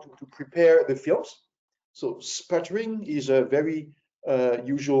available to prepare the films. So sputtering is a very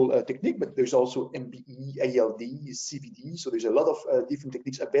usual technique, but there's also MBE, ALD, CVD. So there's a lot of different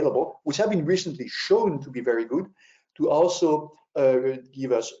techniques available, which have been recently shown to be very good, to also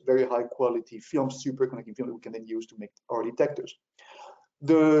give us very high quality films, superconducting film that we can then use to make our detectors.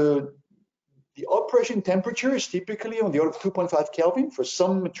 The operation temperature is typically on the order of 2.5 Kelvin. For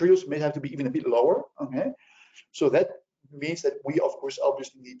some materials, it may have to be even a bit lower. Okay, so that means that we, of course,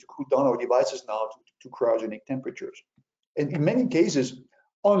 obviously need to cool down our devices now to cryogenic temperatures. And in many cases,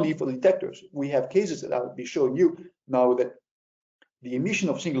 only for the detectors. We have cases that I'll be showing you now that the emission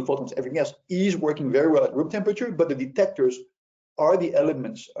of single photons, everything else, is working very well at room temperature, but the detectors are the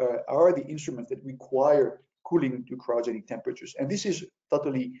elements, are the instruments that require cooling to cryogenic temperatures. And this is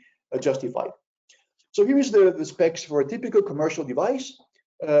totally justified. So here is the specs for a typical commercial device.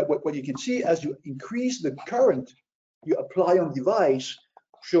 What you can see, as you increase the current you apply on device,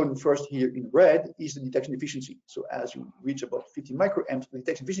 shown first here in red, is the detection efficiency. So as you reach about 50 microamps, the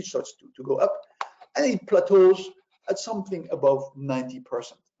detection efficiency starts to go up, and it plateaus at something above 90%.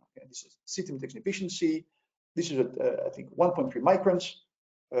 Okay, this is system detection efficiency. This is at I think 1.3 microns,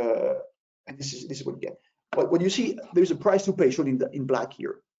 and this is what you get. But when you see, there's a price to pay shown in black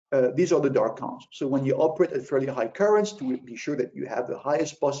here. These are the dark counts. So when you operate at fairly high currents, to be sure that you have the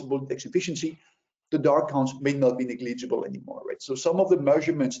highest possible detection efficiency, the dark counts may not be negligible anymore, right? So some of the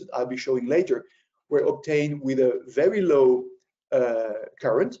measurements that I'll be showing later were obtained with a very low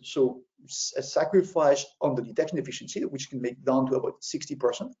current, so a sacrifice on the detection efficiency, which can make down to about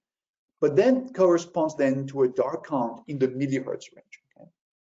 60%, but then corresponds then to a dark count in the millihertz range. Okay?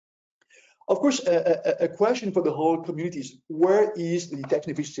 Of course, a question for the whole community is, where is the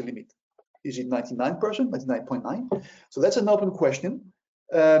detection efficiency limit? Is it 99%, 99.9? So that's an open question.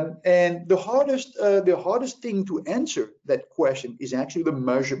 And the hardest thing to answer that question is actually the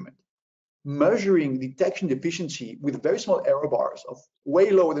measurement. Measuring detection efficiency with very small error bars of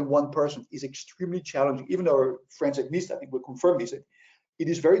way lower than 1% is extremely challenging. Even our friends at NIST, I think, will confirm this. It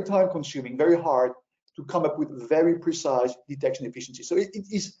is very time-consuming, very hard to come up with very precise detection efficiency. So it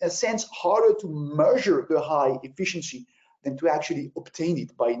is, in a sense, harder to measure the high efficiency than to actually obtain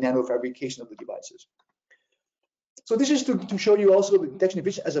it by nanofabrication of the devices. So this is to show you also the detection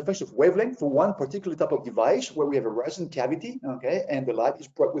efficiency as a function of wavelength for one particular type of device where we have a resonant cavity, okay, and the light is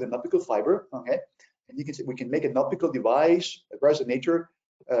brought with an optical fiber, okay, and you can see we can make an optical device, a resonator,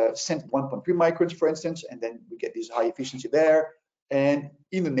 send 1.3 microns, for instance, and then we get this high efficiency there, and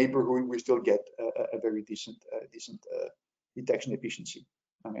in the neighborhood we still get a very decent detection efficiency.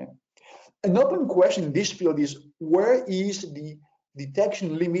 Okay. An open question in this field is, where is the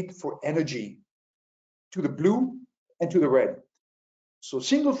detection limit for energy to the blue and to the red? So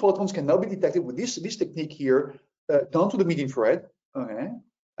single photons can now be detected with this technique here down to the mid-infrared, okay,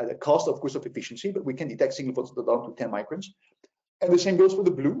 at a cost, of course, of efficiency, but we can detect single photons down to 10 microns. And the same goes for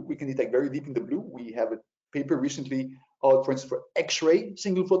the blue. We can detect very deep in the blue. We have a paper recently out, for instance, for X-ray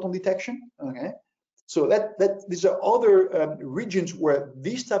single photon detection, okay. So these are other regions where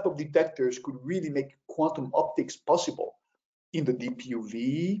these type of detectors could really make quantum optics possible in the deep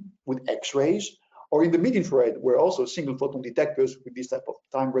UV with X-rays, or in the mid-infrared, where also single photon detectors with this type of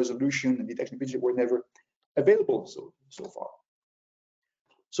time resolution and detection efficiency were never available so far.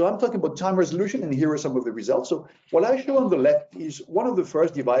 So I'm talking about time resolution, and here are some of the results. So what I show on the left is one of the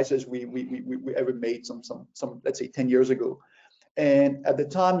first devices we ever made some let's say 10 years ago. And at the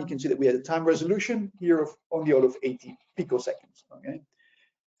time, you can see that we had a time resolution here of on the order of 80 picoseconds. Okay.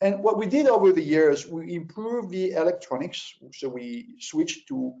 And what we did over the years, we improved the electronics. So we switched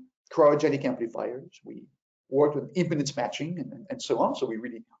to cryogenic amplifiers. We worked with impedance matching and so on. So we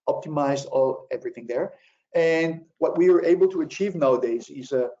really optimized everything there. And what we were able to achieve nowadays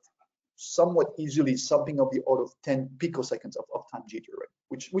is somewhat easily something of the order of 10 picoseconds of time jitter,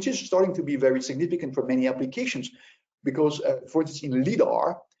 right? Which is starting to be very significant for many applications, because for instance, in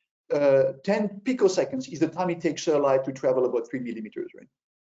LIDAR, 10 picoseconds is the time it takes light to travel about 3 millimeters, right?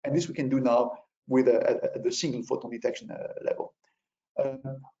 And this we can do now with the single photon detection level.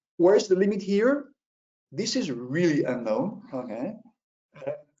 Where's the limit here? This is really unknown, okay?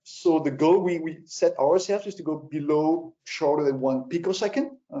 So the goal we set ourselves is to go below, shorter than 1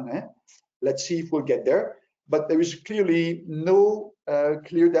 picosecond, okay? Let's see if we'll get there. but there is clearly no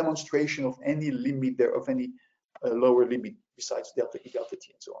clear demonstration of any limit there, of any lower limit besides delta E, delta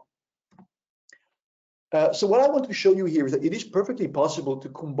T, and so on. So what I want to show you here is that it is perfectly possible to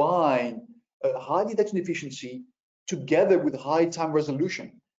combine high detection efficiency together with high time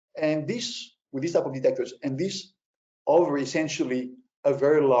resolution, and this with this type of detectors, and this over essentially a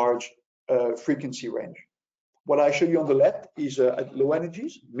very large frequency range. What I show you on the left is at low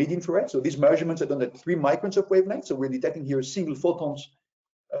energies, mid-infrared. So these measurements are done at 3 microns of wavelength. So we're detecting here single photons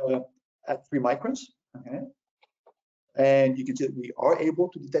at 3 microns. Okay. And you can see that we are able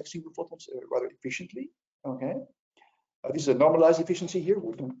to detect single photons rather efficiently. Okay. This is a normalized efficiency here.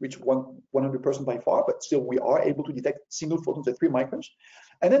 We don't reach 100% by far, but still we are able to detect single photons at 3 microns.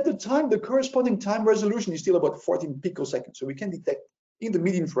 And at the time, the corresponding time resolution is still about 14 picoseconds. So we can detect in the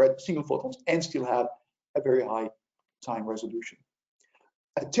mid-infrared single photons and still have a very high time resolution.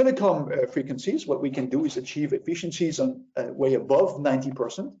 At telecom frequencies, what we can do is achieve efficiencies on way above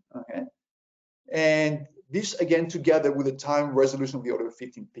 90%. Okay, and this again together with a time resolution of the order of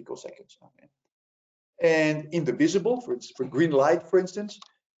 15 picoseconds. Okay, and in the visible, for green light, for instance,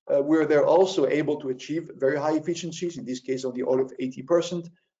 we're there also able to achieve very high efficiencies. In this case, on the order of 80%.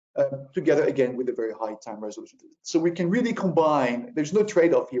 Together again with a very high time resolution. So we can really combine, there's no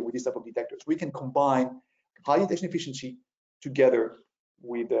trade-off here with this type of detectors. We can combine high detection efficiency together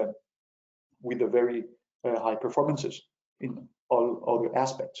with the very high performances in all other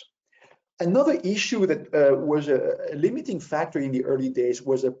aspects. Another issue that was a limiting factor in the early days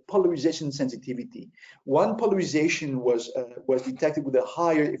was a polarization sensitivity. One polarization was detected with a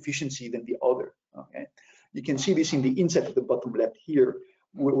higher efficiency than the other. Okay, you can see this in the inset at the bottom left here,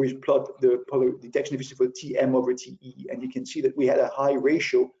 where we plot the detection efficiency for Tm over Te, and you can see that we had a high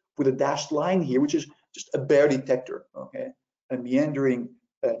ratio with a dashed line here, which is just a bare detector, okay, a meandering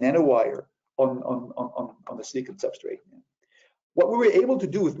nanowire on the silicon substrate. What we were able to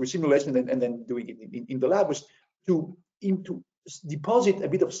do with simulation and then doing it in the lab was to deposit a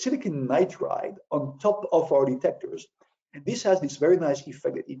bit of silicon nitride on top of our detectors, and this has this very nice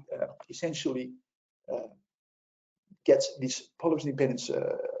effect that it essentially gets this polarization impedance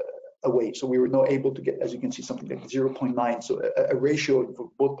away. So we were now able to get, as you can see, something like 0.9. So a ratio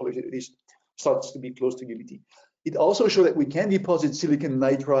for both polarizations starts to be close to unity. It also shows that we can deposit silicon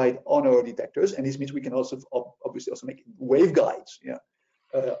nitride on our detectors, and this means we can also obviously also make waveguides, yeah,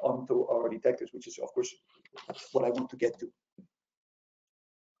 onto our detectors, which is of course what I want to get to.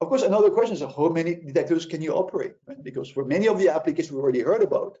 Of course, another question is how many detectors can you operate? Right? Because for many of the applications we already heard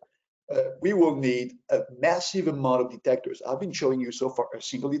about, we will need a massive amount of detectors. I've been showing you so far a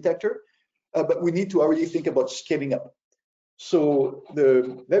single detector, but we need to already think about scaling up. So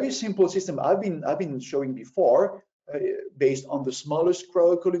the very simple system I've been showing before, based on the smallest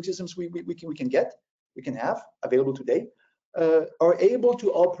cryocooling systems we can have available today, are able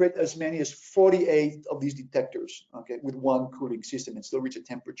to operate as many as 48 of these detectors, okay, with one cooling system and still reach a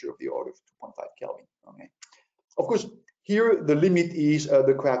temperature of the order of 2.5 Kelvin. Okay, of course. Here, the limit is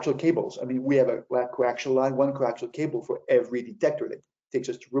the coaxial cables. I mean, we have a coaxial line, one coaxial cable for every detector that takes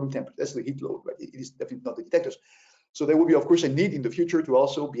us to room temperature. That's the heat load, right? It is definitely not the detectors. So there will be, of course, a need in the future to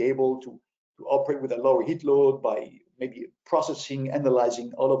also be able to operate with a lower heat load by maybe processing,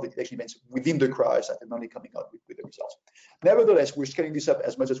 analyzing all of the detection events within the cryostat and only coming out with the results. Nevertheless, we're scaling this up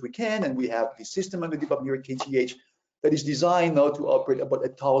as much as we can, and we have the system under development here at KTH that is designed now to operate about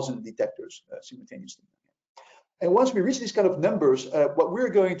 1,000 detectors simultaneously. And once we reach these kind of numbers, what we're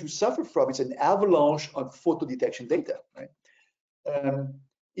going to suffer from is an avalanche of photo detection data. Right?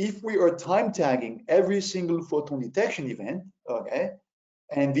 If we are time tagging every single photon detection event, okay,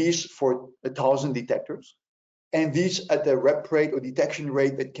 and these for 1,000 detectors, and these at a rep rate or detection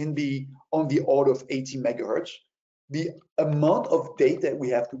rate that can be on the order of 80 megahertz, the amount of data we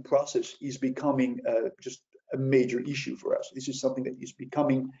have to process is becoming just a major issue for us. This is something that is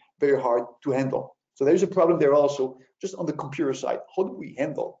becoming very hard to handle. So there's a problem there also, just on the computer side. How do we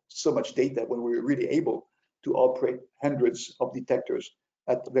handle so much data when we're really able to operate hundreds of detectors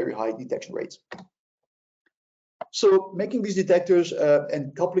at very high detection rates? So making these detectors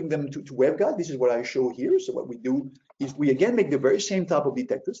and coupling them to waveguide, this is what I show here. So what we do is we again make the very same type of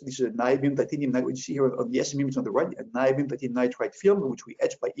detectors. This is a niobium titanium nitride. You see here on the SM image on the right, a niobium titanium nitride film, which we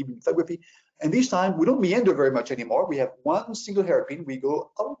etch by e-beam lithography. And this time we don't meander very much anymore. We have one single hairpin. We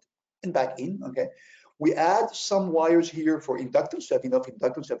go out and back in. Okay. We add some wires here for inductance, to have enough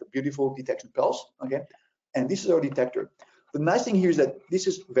inductance to have a beautiful detection pulse. Okay. And this is our detector. The nice thing here is that this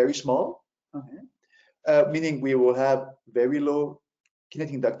is very small. Okay. Meaning we will have very low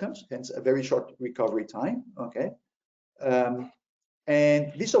kinetic inductance, hence a very short recovery time. Okay,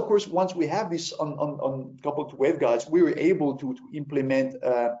 And this, of course, once we have this on coupled to waveguides, we were able to implement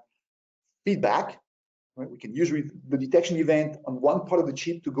feedback. Right? We can use the detection event on one part of the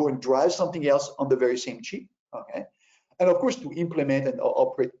chip to go and drive something else on the very same chip. Okay, and of course to implement and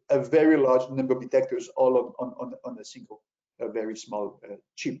operate a very large number of detectors all on a single, very small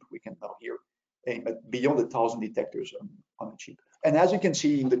chip. We can now here aim at beyond 1,000 detectors on a chip. And as you can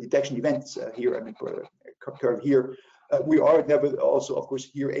see in the detection events here, I mean, curve here, we are never also, of course,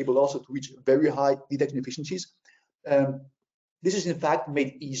 here able also to reach very high detection efficiencies. This is in fact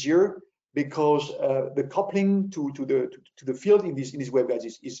made easier because the coupling to the field in these waveguides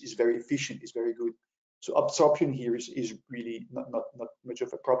is very efficient, is very good. So absorption here is really not much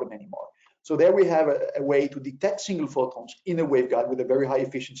of a problem anymore. So there we have a way to detect single photons in a waveguide with a very high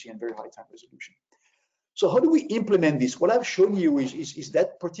efficiency and very high time resolution. So how do we implement this? What I've shown you is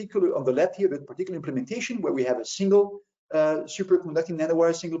that particular, on the left here, that particular implementation where we have a single superconducting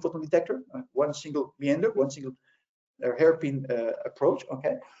nanowire single photon detector, one single meander, one single hairpin approach,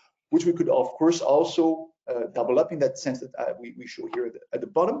 okay, which we could of course also double up in that sense that we show here at the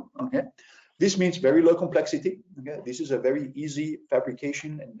bottom, okay. This means very low complexity, okay. This is a very easy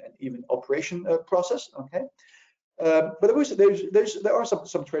fabrication and even operation process, okay. But there are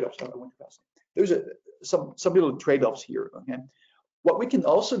some trade-offs. I want to pass. There's some little trade-offs here, okay. What we can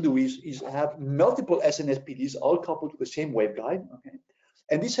also do is have multiple SNSPDs all coupled to the same waveguide, okay.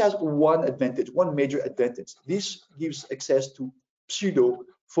 And this has one advantage, one major advantage. This gives access to pseudo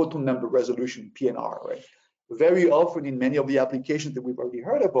photon number resolution, PNR, right? Very often in many of the applications that we've already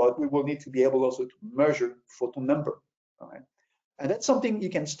heard about, we will need to be able also to measure photon number, all right? And that's something you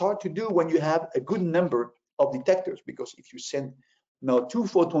can start to do when you have a good number of detectors, because if you send now 2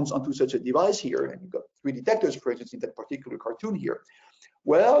 photons onto such a device here, and you've got 3 detectors, for instance, in that particular cartoon here,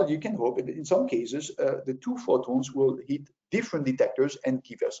 well, you can hope that in some cases, the 2 photons will hit different detectors and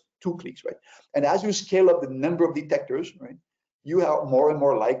give us 2 clicks, right? And as you scale up the number of detectors, right, you are more and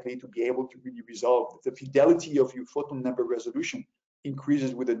more likely to be able to really resolve the fidelity of your photon number resolution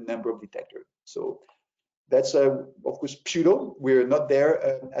increases with the number of detectors. So that's, of course, pseudo. We're not there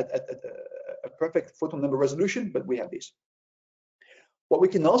at a perfect photon number resolution, but we have this. What we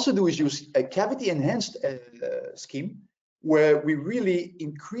can also do is use a cavity enhanced scheme where we really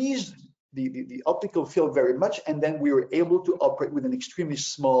increase the optical field very much, and then we were able to operate with an extremely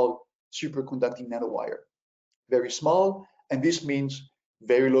small superconducting nanowire. Very small, and this means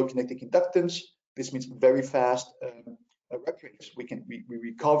very low kinetic inductance. This means very fast rep rates. We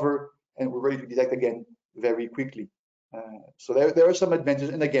recover and we're ready to detect again very quickly. So there are some advantages,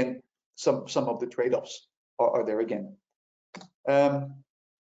 and again, some of the trade-offs are there again.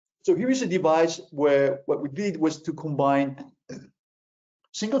 So here is a device where what we did was to combine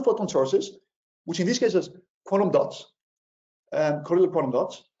single photon sources, which in this case is quantum dots, colloidal quantum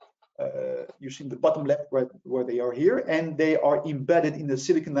dots. You see in the bottom left right where they are here, and they are embedded in the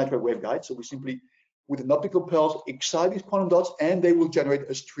silicon nitride waveguide. So we simply, with an optical pulse, excite these quantum dots, and they will generate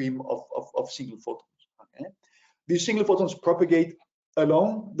a stream of single photons. Okay? These single photons propagate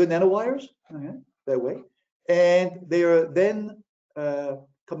along the nanowires, okay, that way, and they are then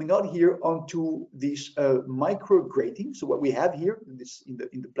coming out here onto this micro grating. So what we have here in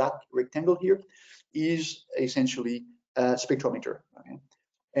the black rectangle here is essentially a spectrometer. Okay?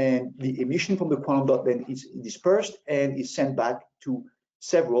 And the emission from the quantum dot then is dispersed and is sent back to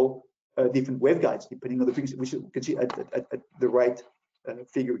several different waveguides, depending on the frequency, which you can see at the right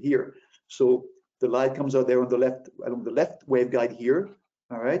figure here. So the light comes out there on the left, along the left waveguide here,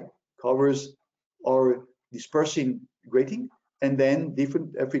 all right, covers our dispersing grating, and then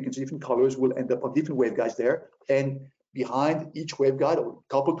different frequency, different colors will end up on different waveguides there. And behind each waveguide, or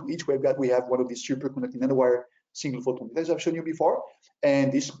coupled to each waveguide, we have one of these superconducting nanowire single photon detectors I've shown you before.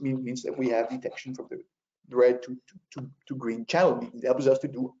 And this means that we have detection from the red to green channel. It helps us to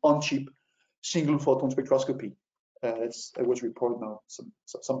do on-chip single photon spectroscopy. That was reported now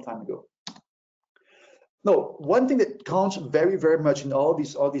some time ago. Now, one thing that counts very, very much in all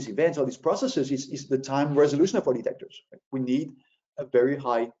these events, all these processes is the time resolution of our detectors. We need a very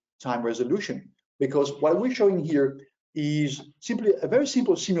high time resolution, because what we're showing here is simply a very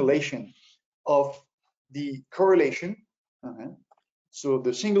simple simulation of the correlation, so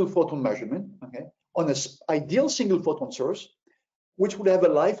the single photon measurement, okay, on an ideal single photon source, which would have a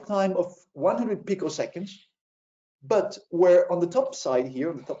lifetime of 100 picoseconds, but where on the top side here,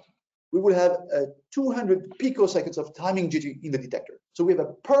 on the top, we would have 200 picoseconds of timing jitter in the detector. So we have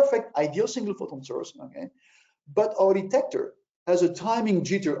a perfect ideal single photon source, okay, but our detector has a timing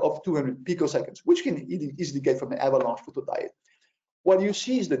jitter of 200 picoseconds, which can easily get from an avalanche photodiode. what you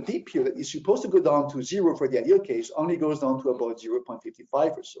see is the dip here that is supposed to go down to 0 for the ideal case only goes down to about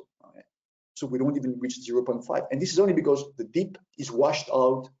 0.55 or so. Okay? So we don't even reach 0.5. And this is only because the dip is washed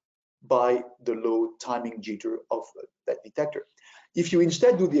out by the low timing jitter of that detector. If you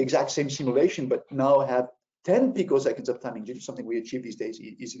instead do the exact same simulation, but now have 10 picoseconds of timing jitter, something we achieve these days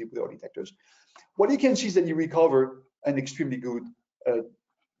easily with our detectors, what you can see is that you recover an extremely good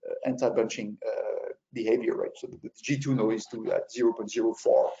anti-bunching behavior, right? So the G2 noise to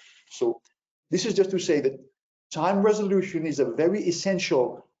 0.04. So this is just to say that time resolution is a very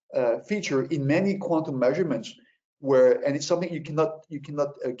essential feature in many quantum measurements, and it's something you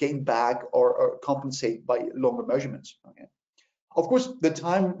cannot gain back or compensate by longer measurements. Okay. Of course, the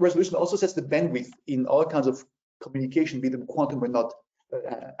time resolution also sets the bandwidth in all kinds of communication, be them quantum or not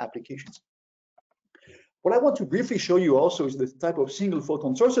applications. What I want to briefly show you also is the type of single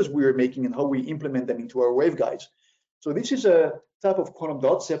photon sources we are making and how we implement them into our waveguides. So this is a type of quantum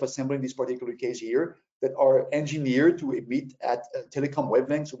dots self-assembly in this particular case here that are engineered to emit at telecom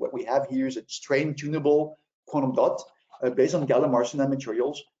wavelengths. So what we have here is a strain tunable quantum dot based on gallium arsenide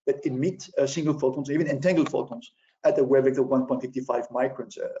materials that emit single photons, even entangled photons, at a wavelength of 1.55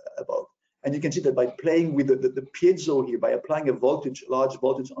 microns above. And you can see that by playing with the piezo here, by applying a voltage, large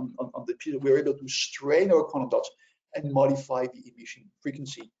voltage on the piezo, we're able to strain our quantum dots and modify the emission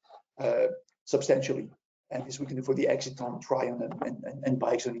frequency substantially. And this we can do for the exciton, trion, and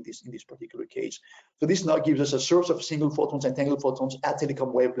bixon in this particular case. So this now gives us a source of single photons, entangled photons at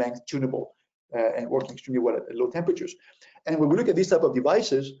telecom wavelength, tunable, and working extremely well at low temperatures. And when we look at these type of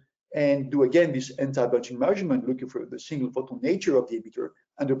devices and do again this anti-bunching measurement, looking for the single photon nature of the emitter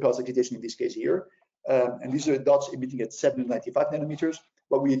under pulse excitation in this case here, and these are dots emitting at 795 nanometers.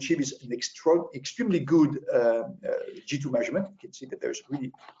 What we achieve is an extremely good G2 measurement. You can see that there's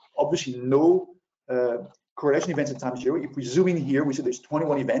really obviously no correlation events at time 0. If we zoom in here, we see there's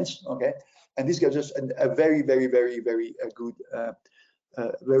 21 events, okay? And this gives us a very, very, very, very good,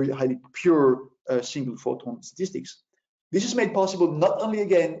 very highly pure single photon statistics. This is made possible not only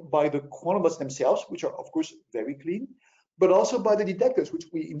again by the quantum dots themselves, which are of course very clean, but also by the detectors, which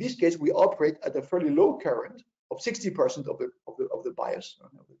we in this case we operate at a fairly low current of 60% of the bias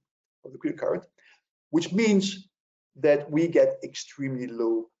of the clear current, which means that we get extremely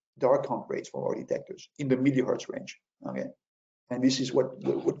low dark count rates from our detectors in the millihertz range. Okay, and this is what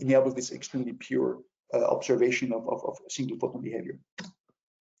enables this extremely pure observation of single photon behavior.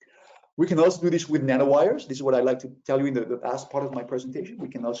 We can also do this with nanowires. This is what I like to tell you in the last part of my presentation. We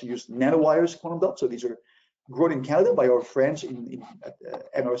can also use nanowires quantum dots. So these are grown in Canada by our friends at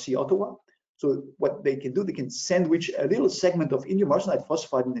NRC Ottawa. So what they can do, they can sandwich a little segment of indium arsenide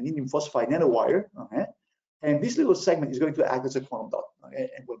phosphide in an indium phosphide nanowire. Okay? And this little segment is going to act as a quantum dot. Okay?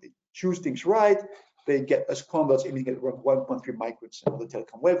 And when they choose things right, they get us quantum dots emitting at around 1.3 microns of the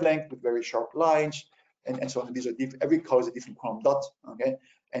telecom wavelength with very sharp lines and so on. And these are different, every color is a different quantum dot. Okay?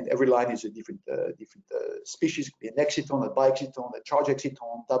 And every line is a different species. It could be an exciton, a biexciton, a charge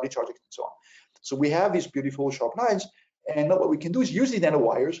exciton, doubly charge exciton, and so on. So we have these beautiful sharp lines, and now what we can do is use the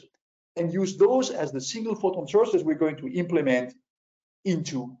nanowires and use those as the single photon sources we're going to implement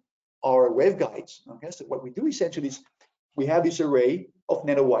into our waveguides. Okay, so what we do essentially is we have this array of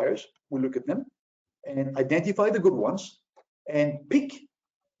nanowires. We look at them and identify the good ones and pick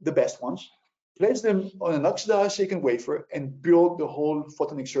the best ones, place them on an oxidized silicon wafer, and build the whole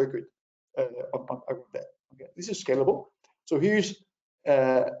photonic circuit around that. Okay, this is scalable. So here's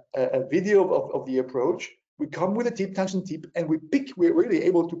a video of the approach. We come with a tip, tungsten tip, and we're really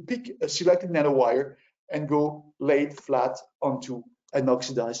able to pick a selected nanowire and go lay it flat onto an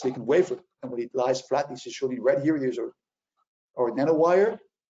oxidized silicon wafer. And when it lies flat, this is shown in red here. Here's our nanowire,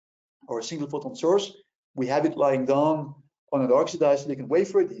 our single photon source. We have it lying down on an oxidized silicon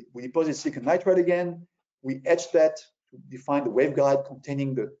wafer. We deposit silicon nitride again. We etch that to define the waveguide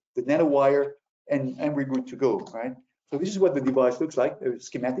containing the nanowire, and we're good to go, right? So this is what the device looks like. There's a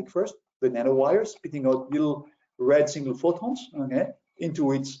schematic first, the nanowire spitting out little red single photons, okay,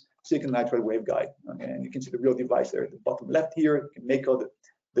 into its silicon nitride waveguide. Okay, and you can see the real device there at the bottom left here. You can make out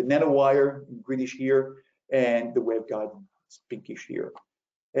the nanowire in greenish here, and the waveguide is pinkish here.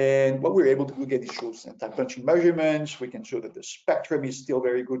 And what we're able to do again is show some time-bunching measurements. We can show that the spectrum is still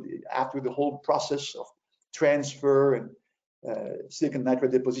very good after the whole process of transfer and silicon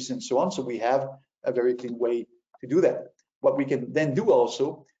nitride deposition and so on. So we have a very clean way to do that. What we can then do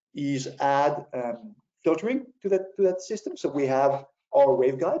also is add filtering to that system. So we have our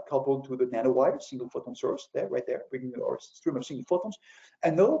waveguide coupled to the nanowire, single photon source there, right there, bringing our stream of single photons.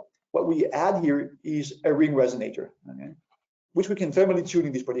 And now what we add here is a ring resonator. Okay? which we can thermally tune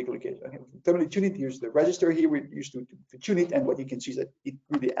in this particular case. Okay. Thermally tune it. Here's the register here we used to tune it, and what you can see is that it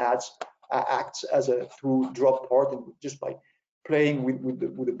really acts as a through drop part, and just by playing with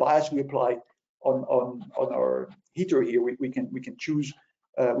the bias we apply on our heater here, we can choose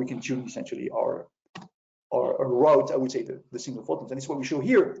we can tune essentially our route, I would say, the single photons. And it's what we show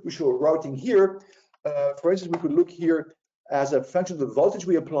here. We show routing here. For instance, we could look here as a function of the voltage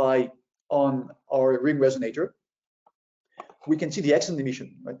we apply on our ring resonator. We can see the extant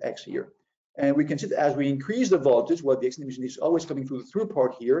emission, right, X here. And we can see that as we increase the voltage, well, the extant emission is always coming through the through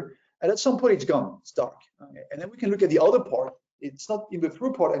part here. And at some point, it's gone, it's dark. Okay. And then we can look at the other part. It's not in the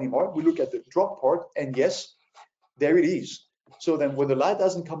through part anymore. We look at the drop part, and yes, there it is. So then when the light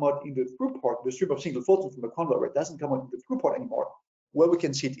doesn't come out in the through part, the stream of single photons from the quantum dot doesn't come out in the through part anymore, well, we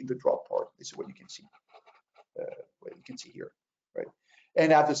can see it in the drop part. This is what you can see. What you can see here, right?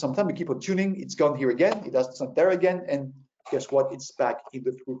 And after some time, we keep on tuning. It's gone here again. It's not there again. And guess what? It's back in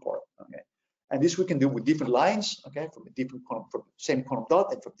the through part. Okay. And this we can do with different lines. Okay, from a different quantum, from the same quantum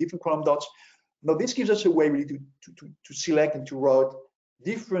dot and from different quantum dots. Now this gives us a way really to select and to route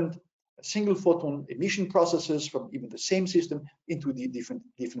different single photon emission processes from even the same system into the different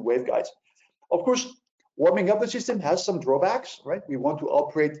waveguides. Of course, warming up the system has some drawbacks, right? We want to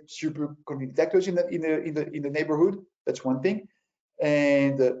operate superconducting detectors in the neighborhood. That's one thing,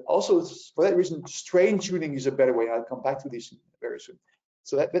 and also for that reason, strain tuning is a better way. I'll come back to this very soon.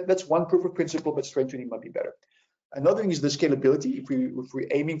 So that's one proof of principle, but strain tuning might be better. Another thing is the scalability. If we're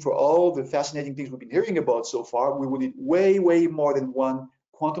aiming for all the fascinating things we've been hearing about so far, we will need way more than one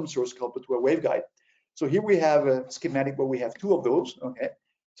quantum source coupled to a waveguide. So here we have a schematic where we have two of those. Okay,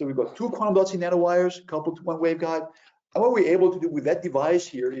 so we've got two quantum dots in nanowires coupled to one waveguide. And what we're able to do with that device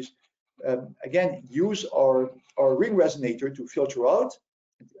here is, again, use our ring resonator to filter out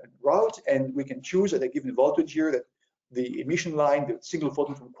route, and we can choose at a given voltage here that the emission line, the single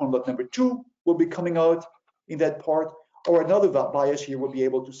photon from quantum dot number 2, will be coming out in that part, or another bias here will be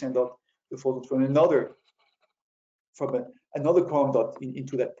able to send out the photons from another quantum dot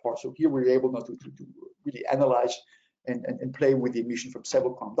into that part. So here we're able now to really analyze and play with the emission from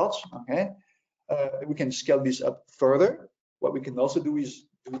several quantum dots. Okay, we can scale this up further. What we can also do is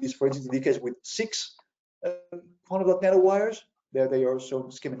do this, for instance, in the case with 6 quantum dot nanowires. There they are shown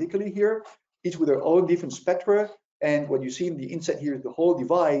schematically here, each with their own different spectra. And what you see in the inside here is the whole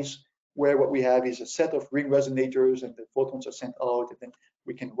device, where what we have is a set of ring resonators, and the photons are sent out, and then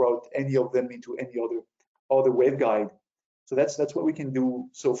we can route any of them into any other waveguide. So that's what we can do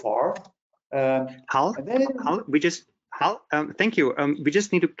so far. Hal, thank you. We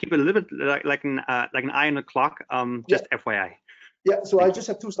just need to keep a little bit like an eye on the clock. Just yeah. FYI. Yeah. So I just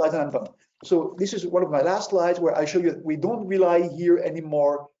have 2 slides and I'm done. So this is one of my last slides where I show you that we don't rely here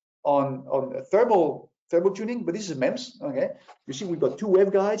anymore on thermal tuning, but this is MEMS. Okay. You see, we've got 2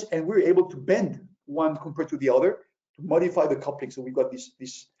 waveguides, and we're able to bend one compared to the other to modify the coupling. So we've got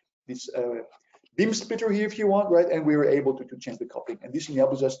this beam splitter here, if you want, right? And we were able to change the coupling, and this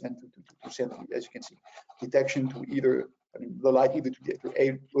enables us then to send, as you can see, detection to either, the light either to detector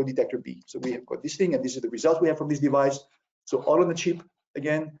A or detector B. So we have got this thing, and this is the result we have from this device. So all on the chip,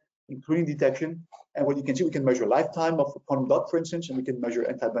 again, including detection. And what you can see, we can measure lifetime of a quantum dot, for instance, and we can measure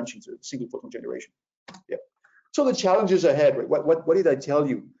anti-bunching, so single photon generation. Yeah. So the challenges ahead, right? What did I tell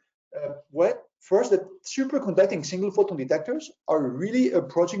you? First, that superconducting single photon detectors are really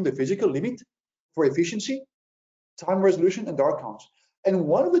approaching the physical limit for efficiency, time resolution, and dark counts. And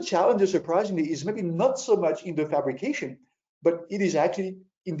one of the challenges, surprisingly, is maybe not so much in the fabrication, but it is actually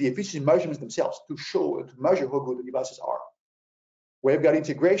in the efficiency measurements themselves, to show and to measure how good the devices are. Waveguide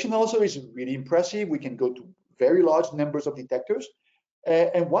integration also is really impressive. We can go to very large numbers of detectors.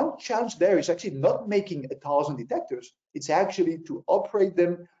 And one challenge there is actually not making 1,000 detectors. It's actually to operate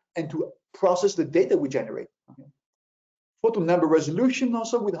them and to process the data we generate. Okay. Photon number resolution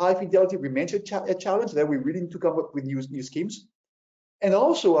also with high fidelity remains a challenge. There we really need to come up with new schemes. And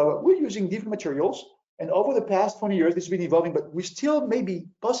also we're using different materials. And over the past 20 years, this has been evolving, but we still maybe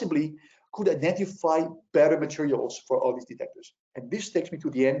possibly could identify better materials for all these detectors. And this takes me to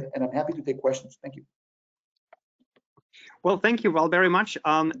the end, and I'm happy to take questions. Thank you. Well, thank you all very much.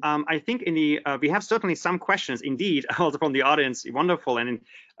 I think we have certainly some questions indeed, also from the audience. Wonderful. And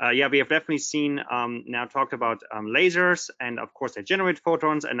yeah, we have definitely seen now talked about lasers, and of course they generate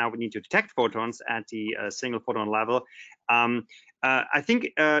photons, and now we need to detect photons at the single photon level. I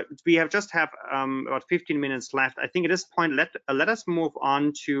think we just have about 15 minutes left. I think at this point, let us move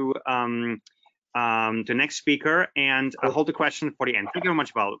on to the next speaker and hold the question for the end. Thank you very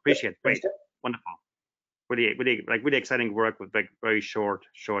much, Val. Appreciate it. Great. Wonderful. Really exciting work with like very short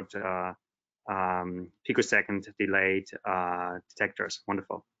picosecond delayed detectors.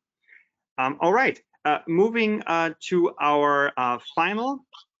 Wonderful. All right, moving to our final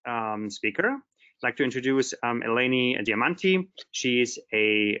speaker. I'd like to introduce Eleni Diamanti. She's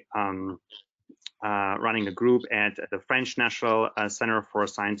running a group at the French National Center for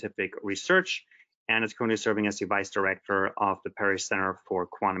Scientific Research, and is currently serving as the Vice Director of the Paris Center for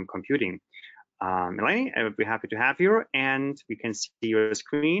Quantum Computing. Eleni, I would be happy to have you, and we can see your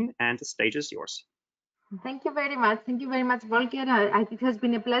screen, and the stage is yours. Thank you very much. Thank you very much, Volker. It has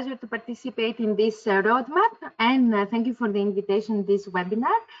been a pleasure to participate in this roadmap, and thank you for the invitation to this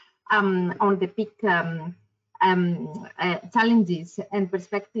webinar on the peak challenges and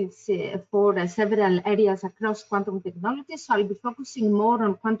perspectives for several areas across quantum technology. So I'll be focusing more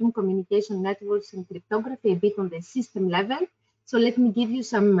on quantum communication networks and cryptography, a bit on the system level. So let me give you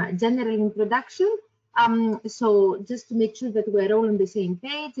some general introduction. So just to make sure that we're all on the same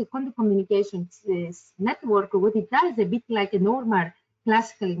page, a quantum communications network, what it does, a bit like a normal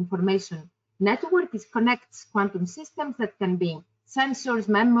classical information network, is connects quantum systems that can be sensors,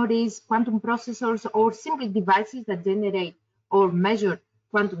 memories, quantum processors, or simple devices that generate or measure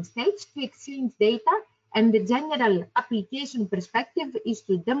quantum states to exchange data. And the general application perspective is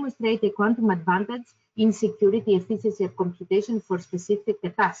to demonstrate a quantum advantage in security, efficiency, and computation for specific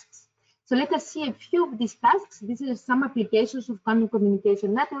tasks. So let us see a few of these tasks. These are some applications of quantum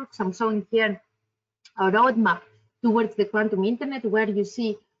communication networks. I'm showing here a roadmap towards the quantum internet, where you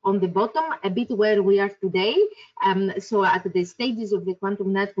see on the bottom a bit where we are today. So at the stages of the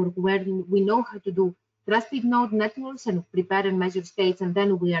quantum network, where we know how to do trusted node networks and prepare and measure states, and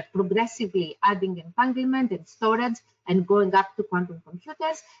then we are progressively adding entanglement and storage and going up to quantum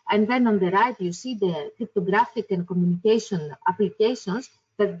computers. And then on the right, you see the cryptographic and communication applications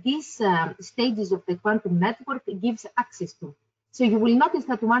that these stages of the quantum network gives access to. So you will notice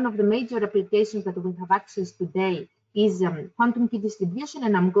that one of the major applications that we have access today is quantum key distribution,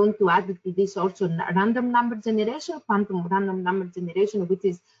 and I'm going to add to this also random number generation, quantum random number generation, which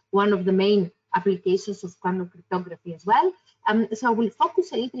is one of the main applications of quantum cryptography as well. So I will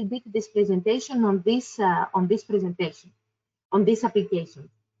focus a little bit this presentation on this application.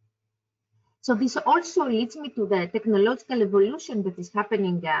 So this also leads me to the technological evolution that is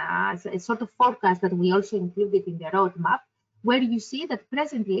happening as a sort of forecast that we also included in the roadmap, where you see that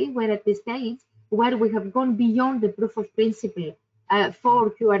presently we're at the stage where we have gone beyond the proof of principle for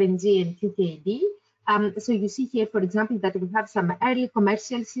QRNG and QKD. So you see here, for example, that we have some early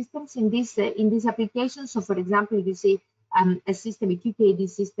commercial systems in this application. So for example, you see a system, a QKD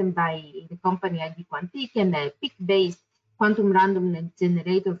system by the company ID Quantic, and a PIC-based quantum random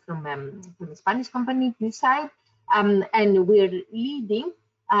generator from a Spanish company, QSide, and we're leading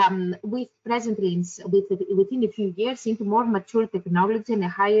with presently within a few years into more mature technology and a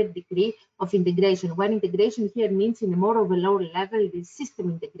higher degree of integration. Where integration here means in a more of a lower level, the system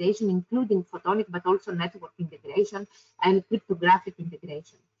integration, including photonic, but also network integration and cryptographic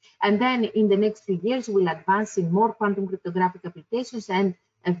integration. And then in the next few years, we'll advance in more quantum cryptographic applications, and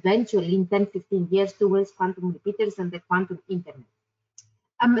eventually in 10-15 years towards quantum repeaters and the quantum internet.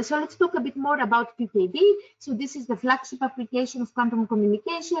 So let's talk a bit more about QKD. So this is the flagship application of quantum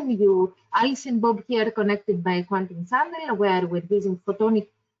communication. Alice and Bob here connected by a quantum channel, where we're using photonic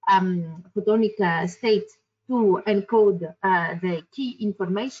states to encode the key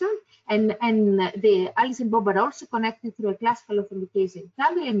information. And the Alice and Bob are also connected through a classical authentication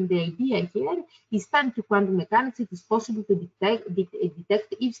channel. And the idea here is, thanks to quantum mechanics, it is possible to detect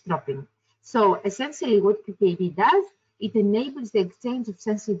eavesdropping. So essentially what QKD does, it enables the exchange of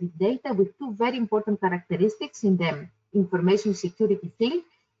sensitive data with two very important characteristics in the information security field,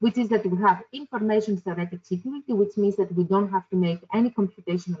 which is that we have information theoretic security, which means that we don't have to make any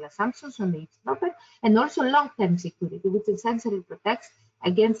computational assumptions on the eavesdropper, and also long-term security, which essentially protects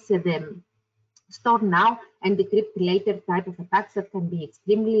against the store now and decrypt later type of attacks that can be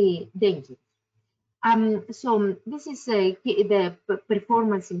extremely dangerous. So this is the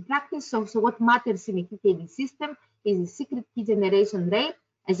performance in practice. So what matters in a QKD system is the secret key generation rate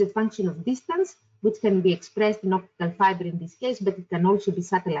as a function of distance, which can be expressed in optical fiber in this case, but it can also be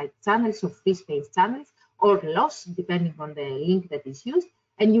satellite channels or free space channels, or loss, depending on the link that is used.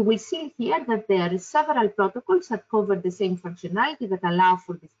 And you will see here that there are several protocols that cover the same functionality that allow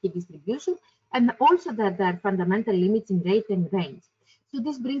for this key distribution, and also that there are fundamental limits in rate and range. So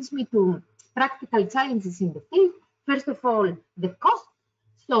this brings me to practical challenges in the field. First of all, the cost.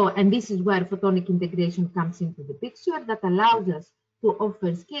 So, and this is where photonic integration comes into the picture, that allows us to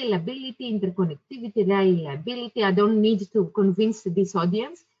offer scalability, interconnectivity, reliability. I don't need to convince this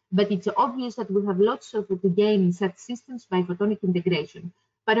audience, but it's obvious that we have lots of to gain in such systems by photonic integration.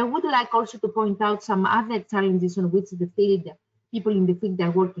 But I would like also to point out some other challenges on which people in the field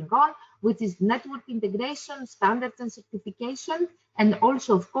are working on, which is network integration, standards and certification, and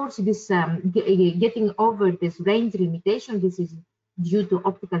also, of course, this getting over this range limitation. This is due to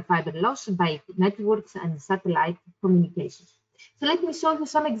optical fiber loss by networks and satellite communications. So let me show you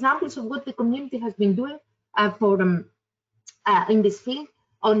some examples of what the community has been doing in this field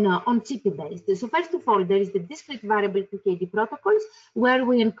on CP-based. So first of all, there is the discrete variable QKD protocols, where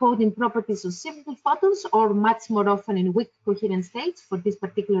we encode in properties of simple photons, or much more often in weak coherent states for these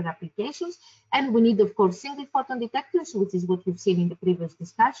particular applications. And we need, of course, single photon detectors, which is what you've seen in the previous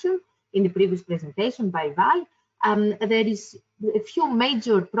discussion, in the previous presentation by Val. There is a few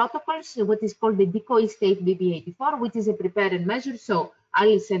major protocols, what is called the decoy state BB84, which is a prepare and measure, so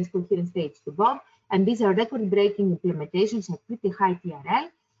Ali sends coherent states to Bob. And these are record-breaking implementations at pretty high TRL.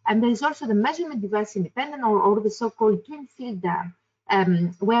 And there is also the measurement device independent, or the so-called twin field,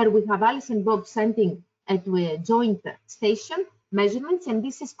 where we have Alice and Bob sending to a joint station measurements. And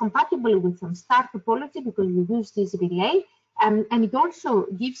this is compatible with some star topology because we use this relay. And it also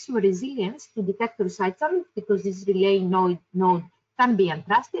gives you resilience to detector side channels because this relay node can be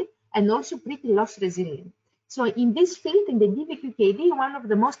untrusted and also pretty loss resilient. So in this field, in the DVQKD, one of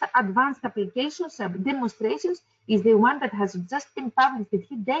the most advanced applications demonstrations is the one that has just been published a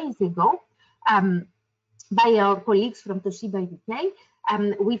few days ago by our colleagues from Toshiba UK,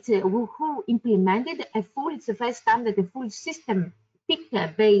 who implemented a full, it's the first time that a full system,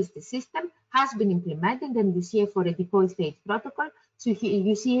 PIC-based system has been implemented, and you see for a decoy state protocol. So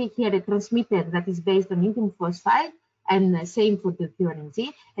you see here a transmitter that is based on indium phosphide, and same for the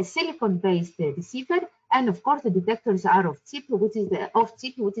QRNG, a silicon-based receiver, and of course the detectors are off-chip, which is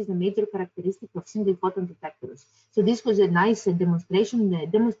the major characteristic of single photon detectors. So this was a nice demonstration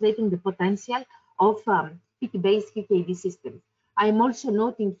demonstrating the potential of PIC-based QKD systems. I'm also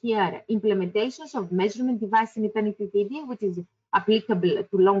noting here implementations of measurement device independent QKD, which is applicable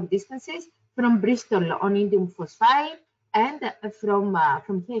to long distances, from Bristol on indium phosphide, and from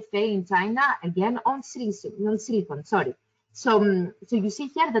KFA in China, again on silicon. Sorry. So you see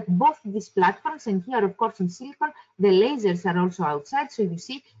here that both these platforms, and here of course on silicon, the lasers are also outside. So you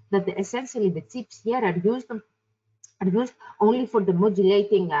see that essentially the chips here are used only for the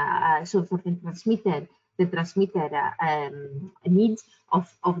modulating, so for the transmitter needs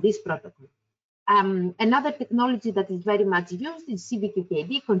of this protocol. Another technology that is very much used is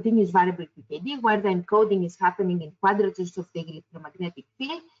CVQKD, continuous variable QKD, where the encoding is happening in quadratures of the electromagnetic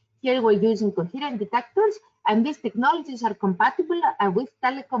field. Here we're using coherent detectors, and these technologies are compatible with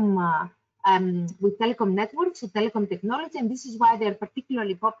telecom networks, so telecom technology, and this is why they're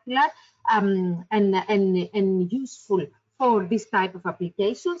particularly popular and useful for this type of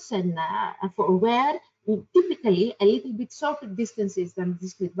applications, and for where typically a little bit shorter distances than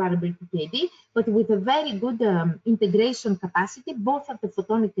discrete variable QKD, but with a very good integration capacity, both at the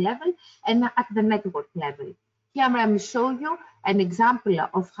photonic level and at the network level. Here I'm going to show you an example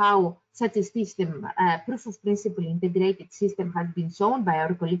of how such a system, proof of principle integrated system, has been shown by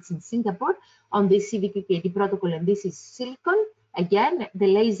our colleagues in Singapore on this CVQKD protocol, and this is silicon. Again, the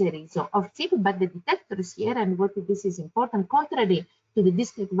laser is off-chip, but the detectors here, and what this is important, contrary to the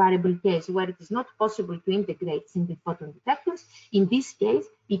discrete variable case where it is not possible to integrate single photon detectors, in this case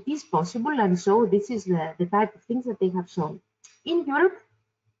it is possible, and so this is the type of things that they have shown. In Europe,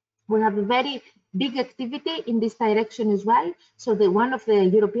 we have a very big activity in this direction as well. So one of the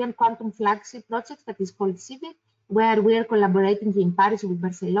European quantum flagship projects that is called CIVIC, where we are collaborating in Paris with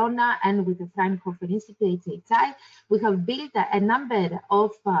Barcelona and with the Fraunhofer Institute, HHI. We have built a number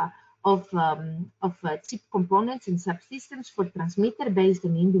of chip components and subsystems for transmitter based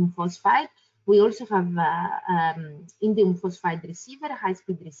on indium phosphide. We also have indium phosphide receiver,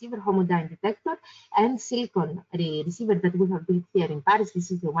 high-speed receiver, homodyne detector, and silicon receiver that we have built here in Paris.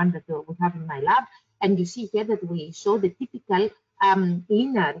 This is the one that we have in my lab. And you see here that we show the typical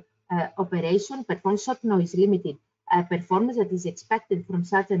linear operation, performance short noise limited performance that is expected from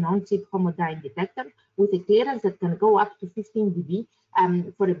such an on-chip homodyne detector with a clearance that can go up to 15 dB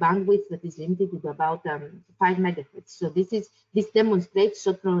for a bandwidth that is limited to about 5 megahertz. So this demonstrates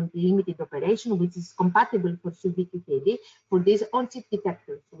short noise limited operation, which is compatible for CVQKD for these on-chip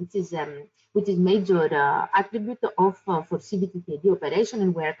detectors, which is major attribute of for CVQKD operation,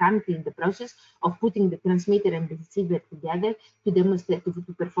 and we are currently in the process of putting the transmitter and the receiver together to demonstrate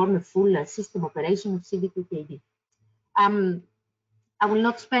to perform a full system operation of CVQKD. I will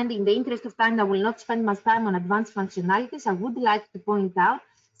not spend, in the interest of time, I will not spend much time on advanced functionalities. I would like to point out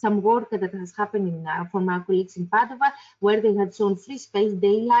some work that has happened from our colleagues in Padova, where they had shown free space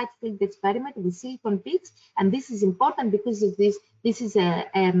daylight field experiment with silicon peaks. And this is important because of this is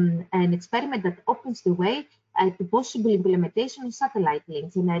an experiment that opens the way to possible implementation of satellite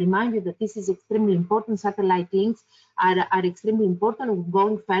links. And I remind you that this is extremely important. Satellite links are extremely important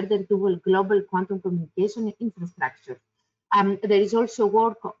going further toward global quantum communication infrastructure. There is also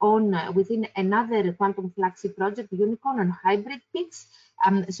work on within another quantum flagship project, Unicorn, on hybrid peaks.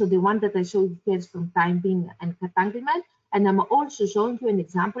 So the one that I showed here is from time being and entanglement. And I'm also showing you an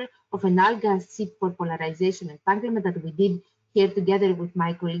example of an alga chip for polarization entanglement that we did here together with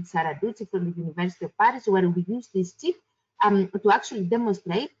my colleague Sara Ducci from the University of Paris, where we used this chip to actually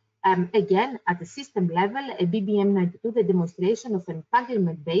demonstrate, again, at the system level, a BBM92, the demonstration of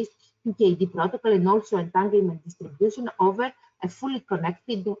entanglement-based QKD protocol and also entanglement distribution over a fully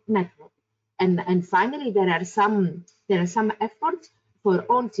connected network. And finally, there are some efforts for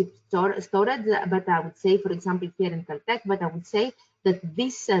on-chip storage, but I would say, for example, here in Caltech, but I would say that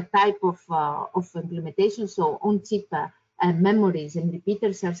this type of implementation, so on-chip memories and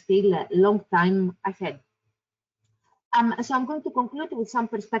repeaters, are still a long time ahead. So I'm going to conclude with some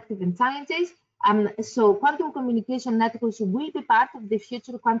perspective and challenges. So quantum communication networks will be part of the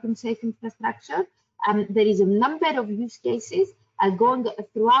future quantum safe infrastructure. There is a number of use cases going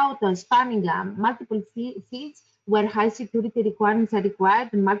throughout spanning multiple fields where high security requirements are required,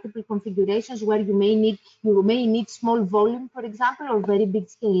 and multiple configurations where you may need small volume, for example, or very big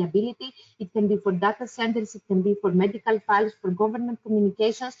scalability. It can be for data centers, it can be for medical files, for government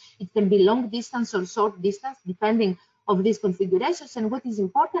communications, it can be long distance or short distance, depending of these configurations. And what is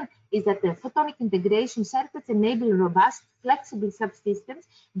important is that the photonic integration circuits enable robust, flexible subsystems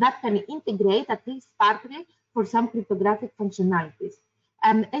that can integrate at least partly for some cryptographic functionalities.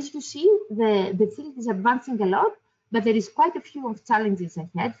 As you see, the field is advancing a lot, but there is quite a few challenges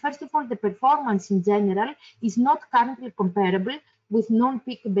ahead. First of all, the performance in general is not currently comparable with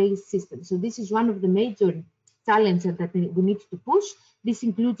non-peak based systems. So this is one of the major challenges that we need to push. This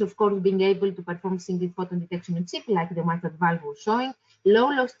includes, of course, being able to perform single photon detection on chip, like the one that Val was showing. Low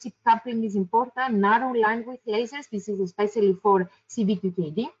loss chip coupling is important. Narrow linewidth lasers, this is especially for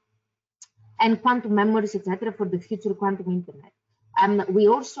CBQKD, and quantum memories, etc., for the future quantum internet. We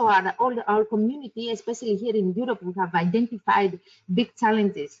also are, all our community, especially here in Europe, we have identified big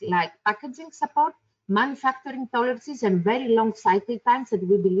challenges like packaging support, manufacturing tolerances, and very long cycle times that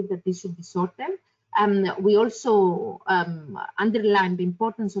we believe that this should be shortened. We also underline the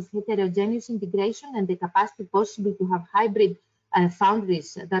importance of heterogeneous integration and the capacity possible to have hybrid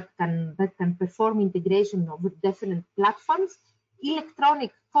foundries that can perform integration of different platforms.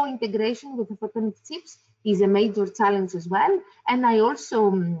 Electronic co-integration with the photonic chips is a major challenge as well. And I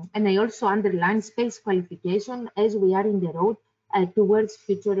also underline space qualification as we are in the road towards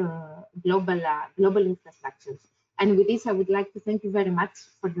future global infrastructures. And with this, I would like to thank you very much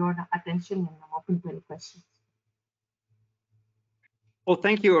for your attention, and I'm open to any questions. Well,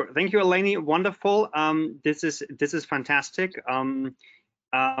 thank you, Eleni. Wonderful. This is fantastic.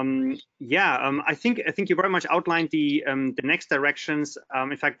 I think you very much outlined the next directions.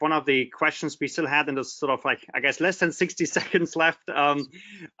 In fact, one of the questions we still had in the sort of like, I guess, less than 60 seconds left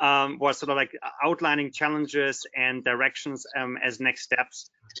was sort of like outlining challenges and directions as next steps,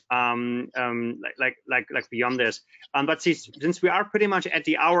 like beyond this. But since we are pretty much at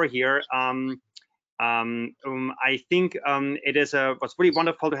the hour here, I think it was really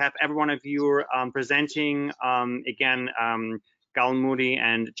wonderful to have every one of you presenting again. Galan, Moody,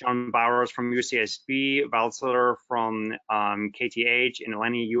 and John Bowers from UCSB, Zwiller from KTH, and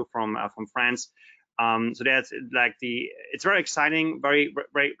Eleni, you from France. So that's like it's very exciting, very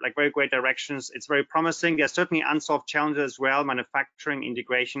great directions. It's very promising. There's certainly unsolved challenges as well, manufacturing,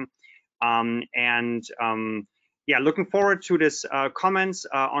 integration, yeah, looking forward to this comments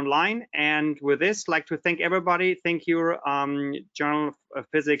online. And with this, like to thank everybody. Thank you, Journal of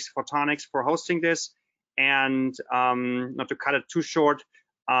Physics Photonics, for hosting this. And not to cut it too short,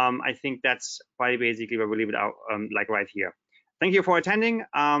 I think that's why basically we'll leave it out like right here. Thank you for attending,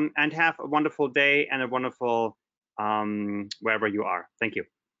 and have a wonderful day and a wonderful wherever you are. Thank you.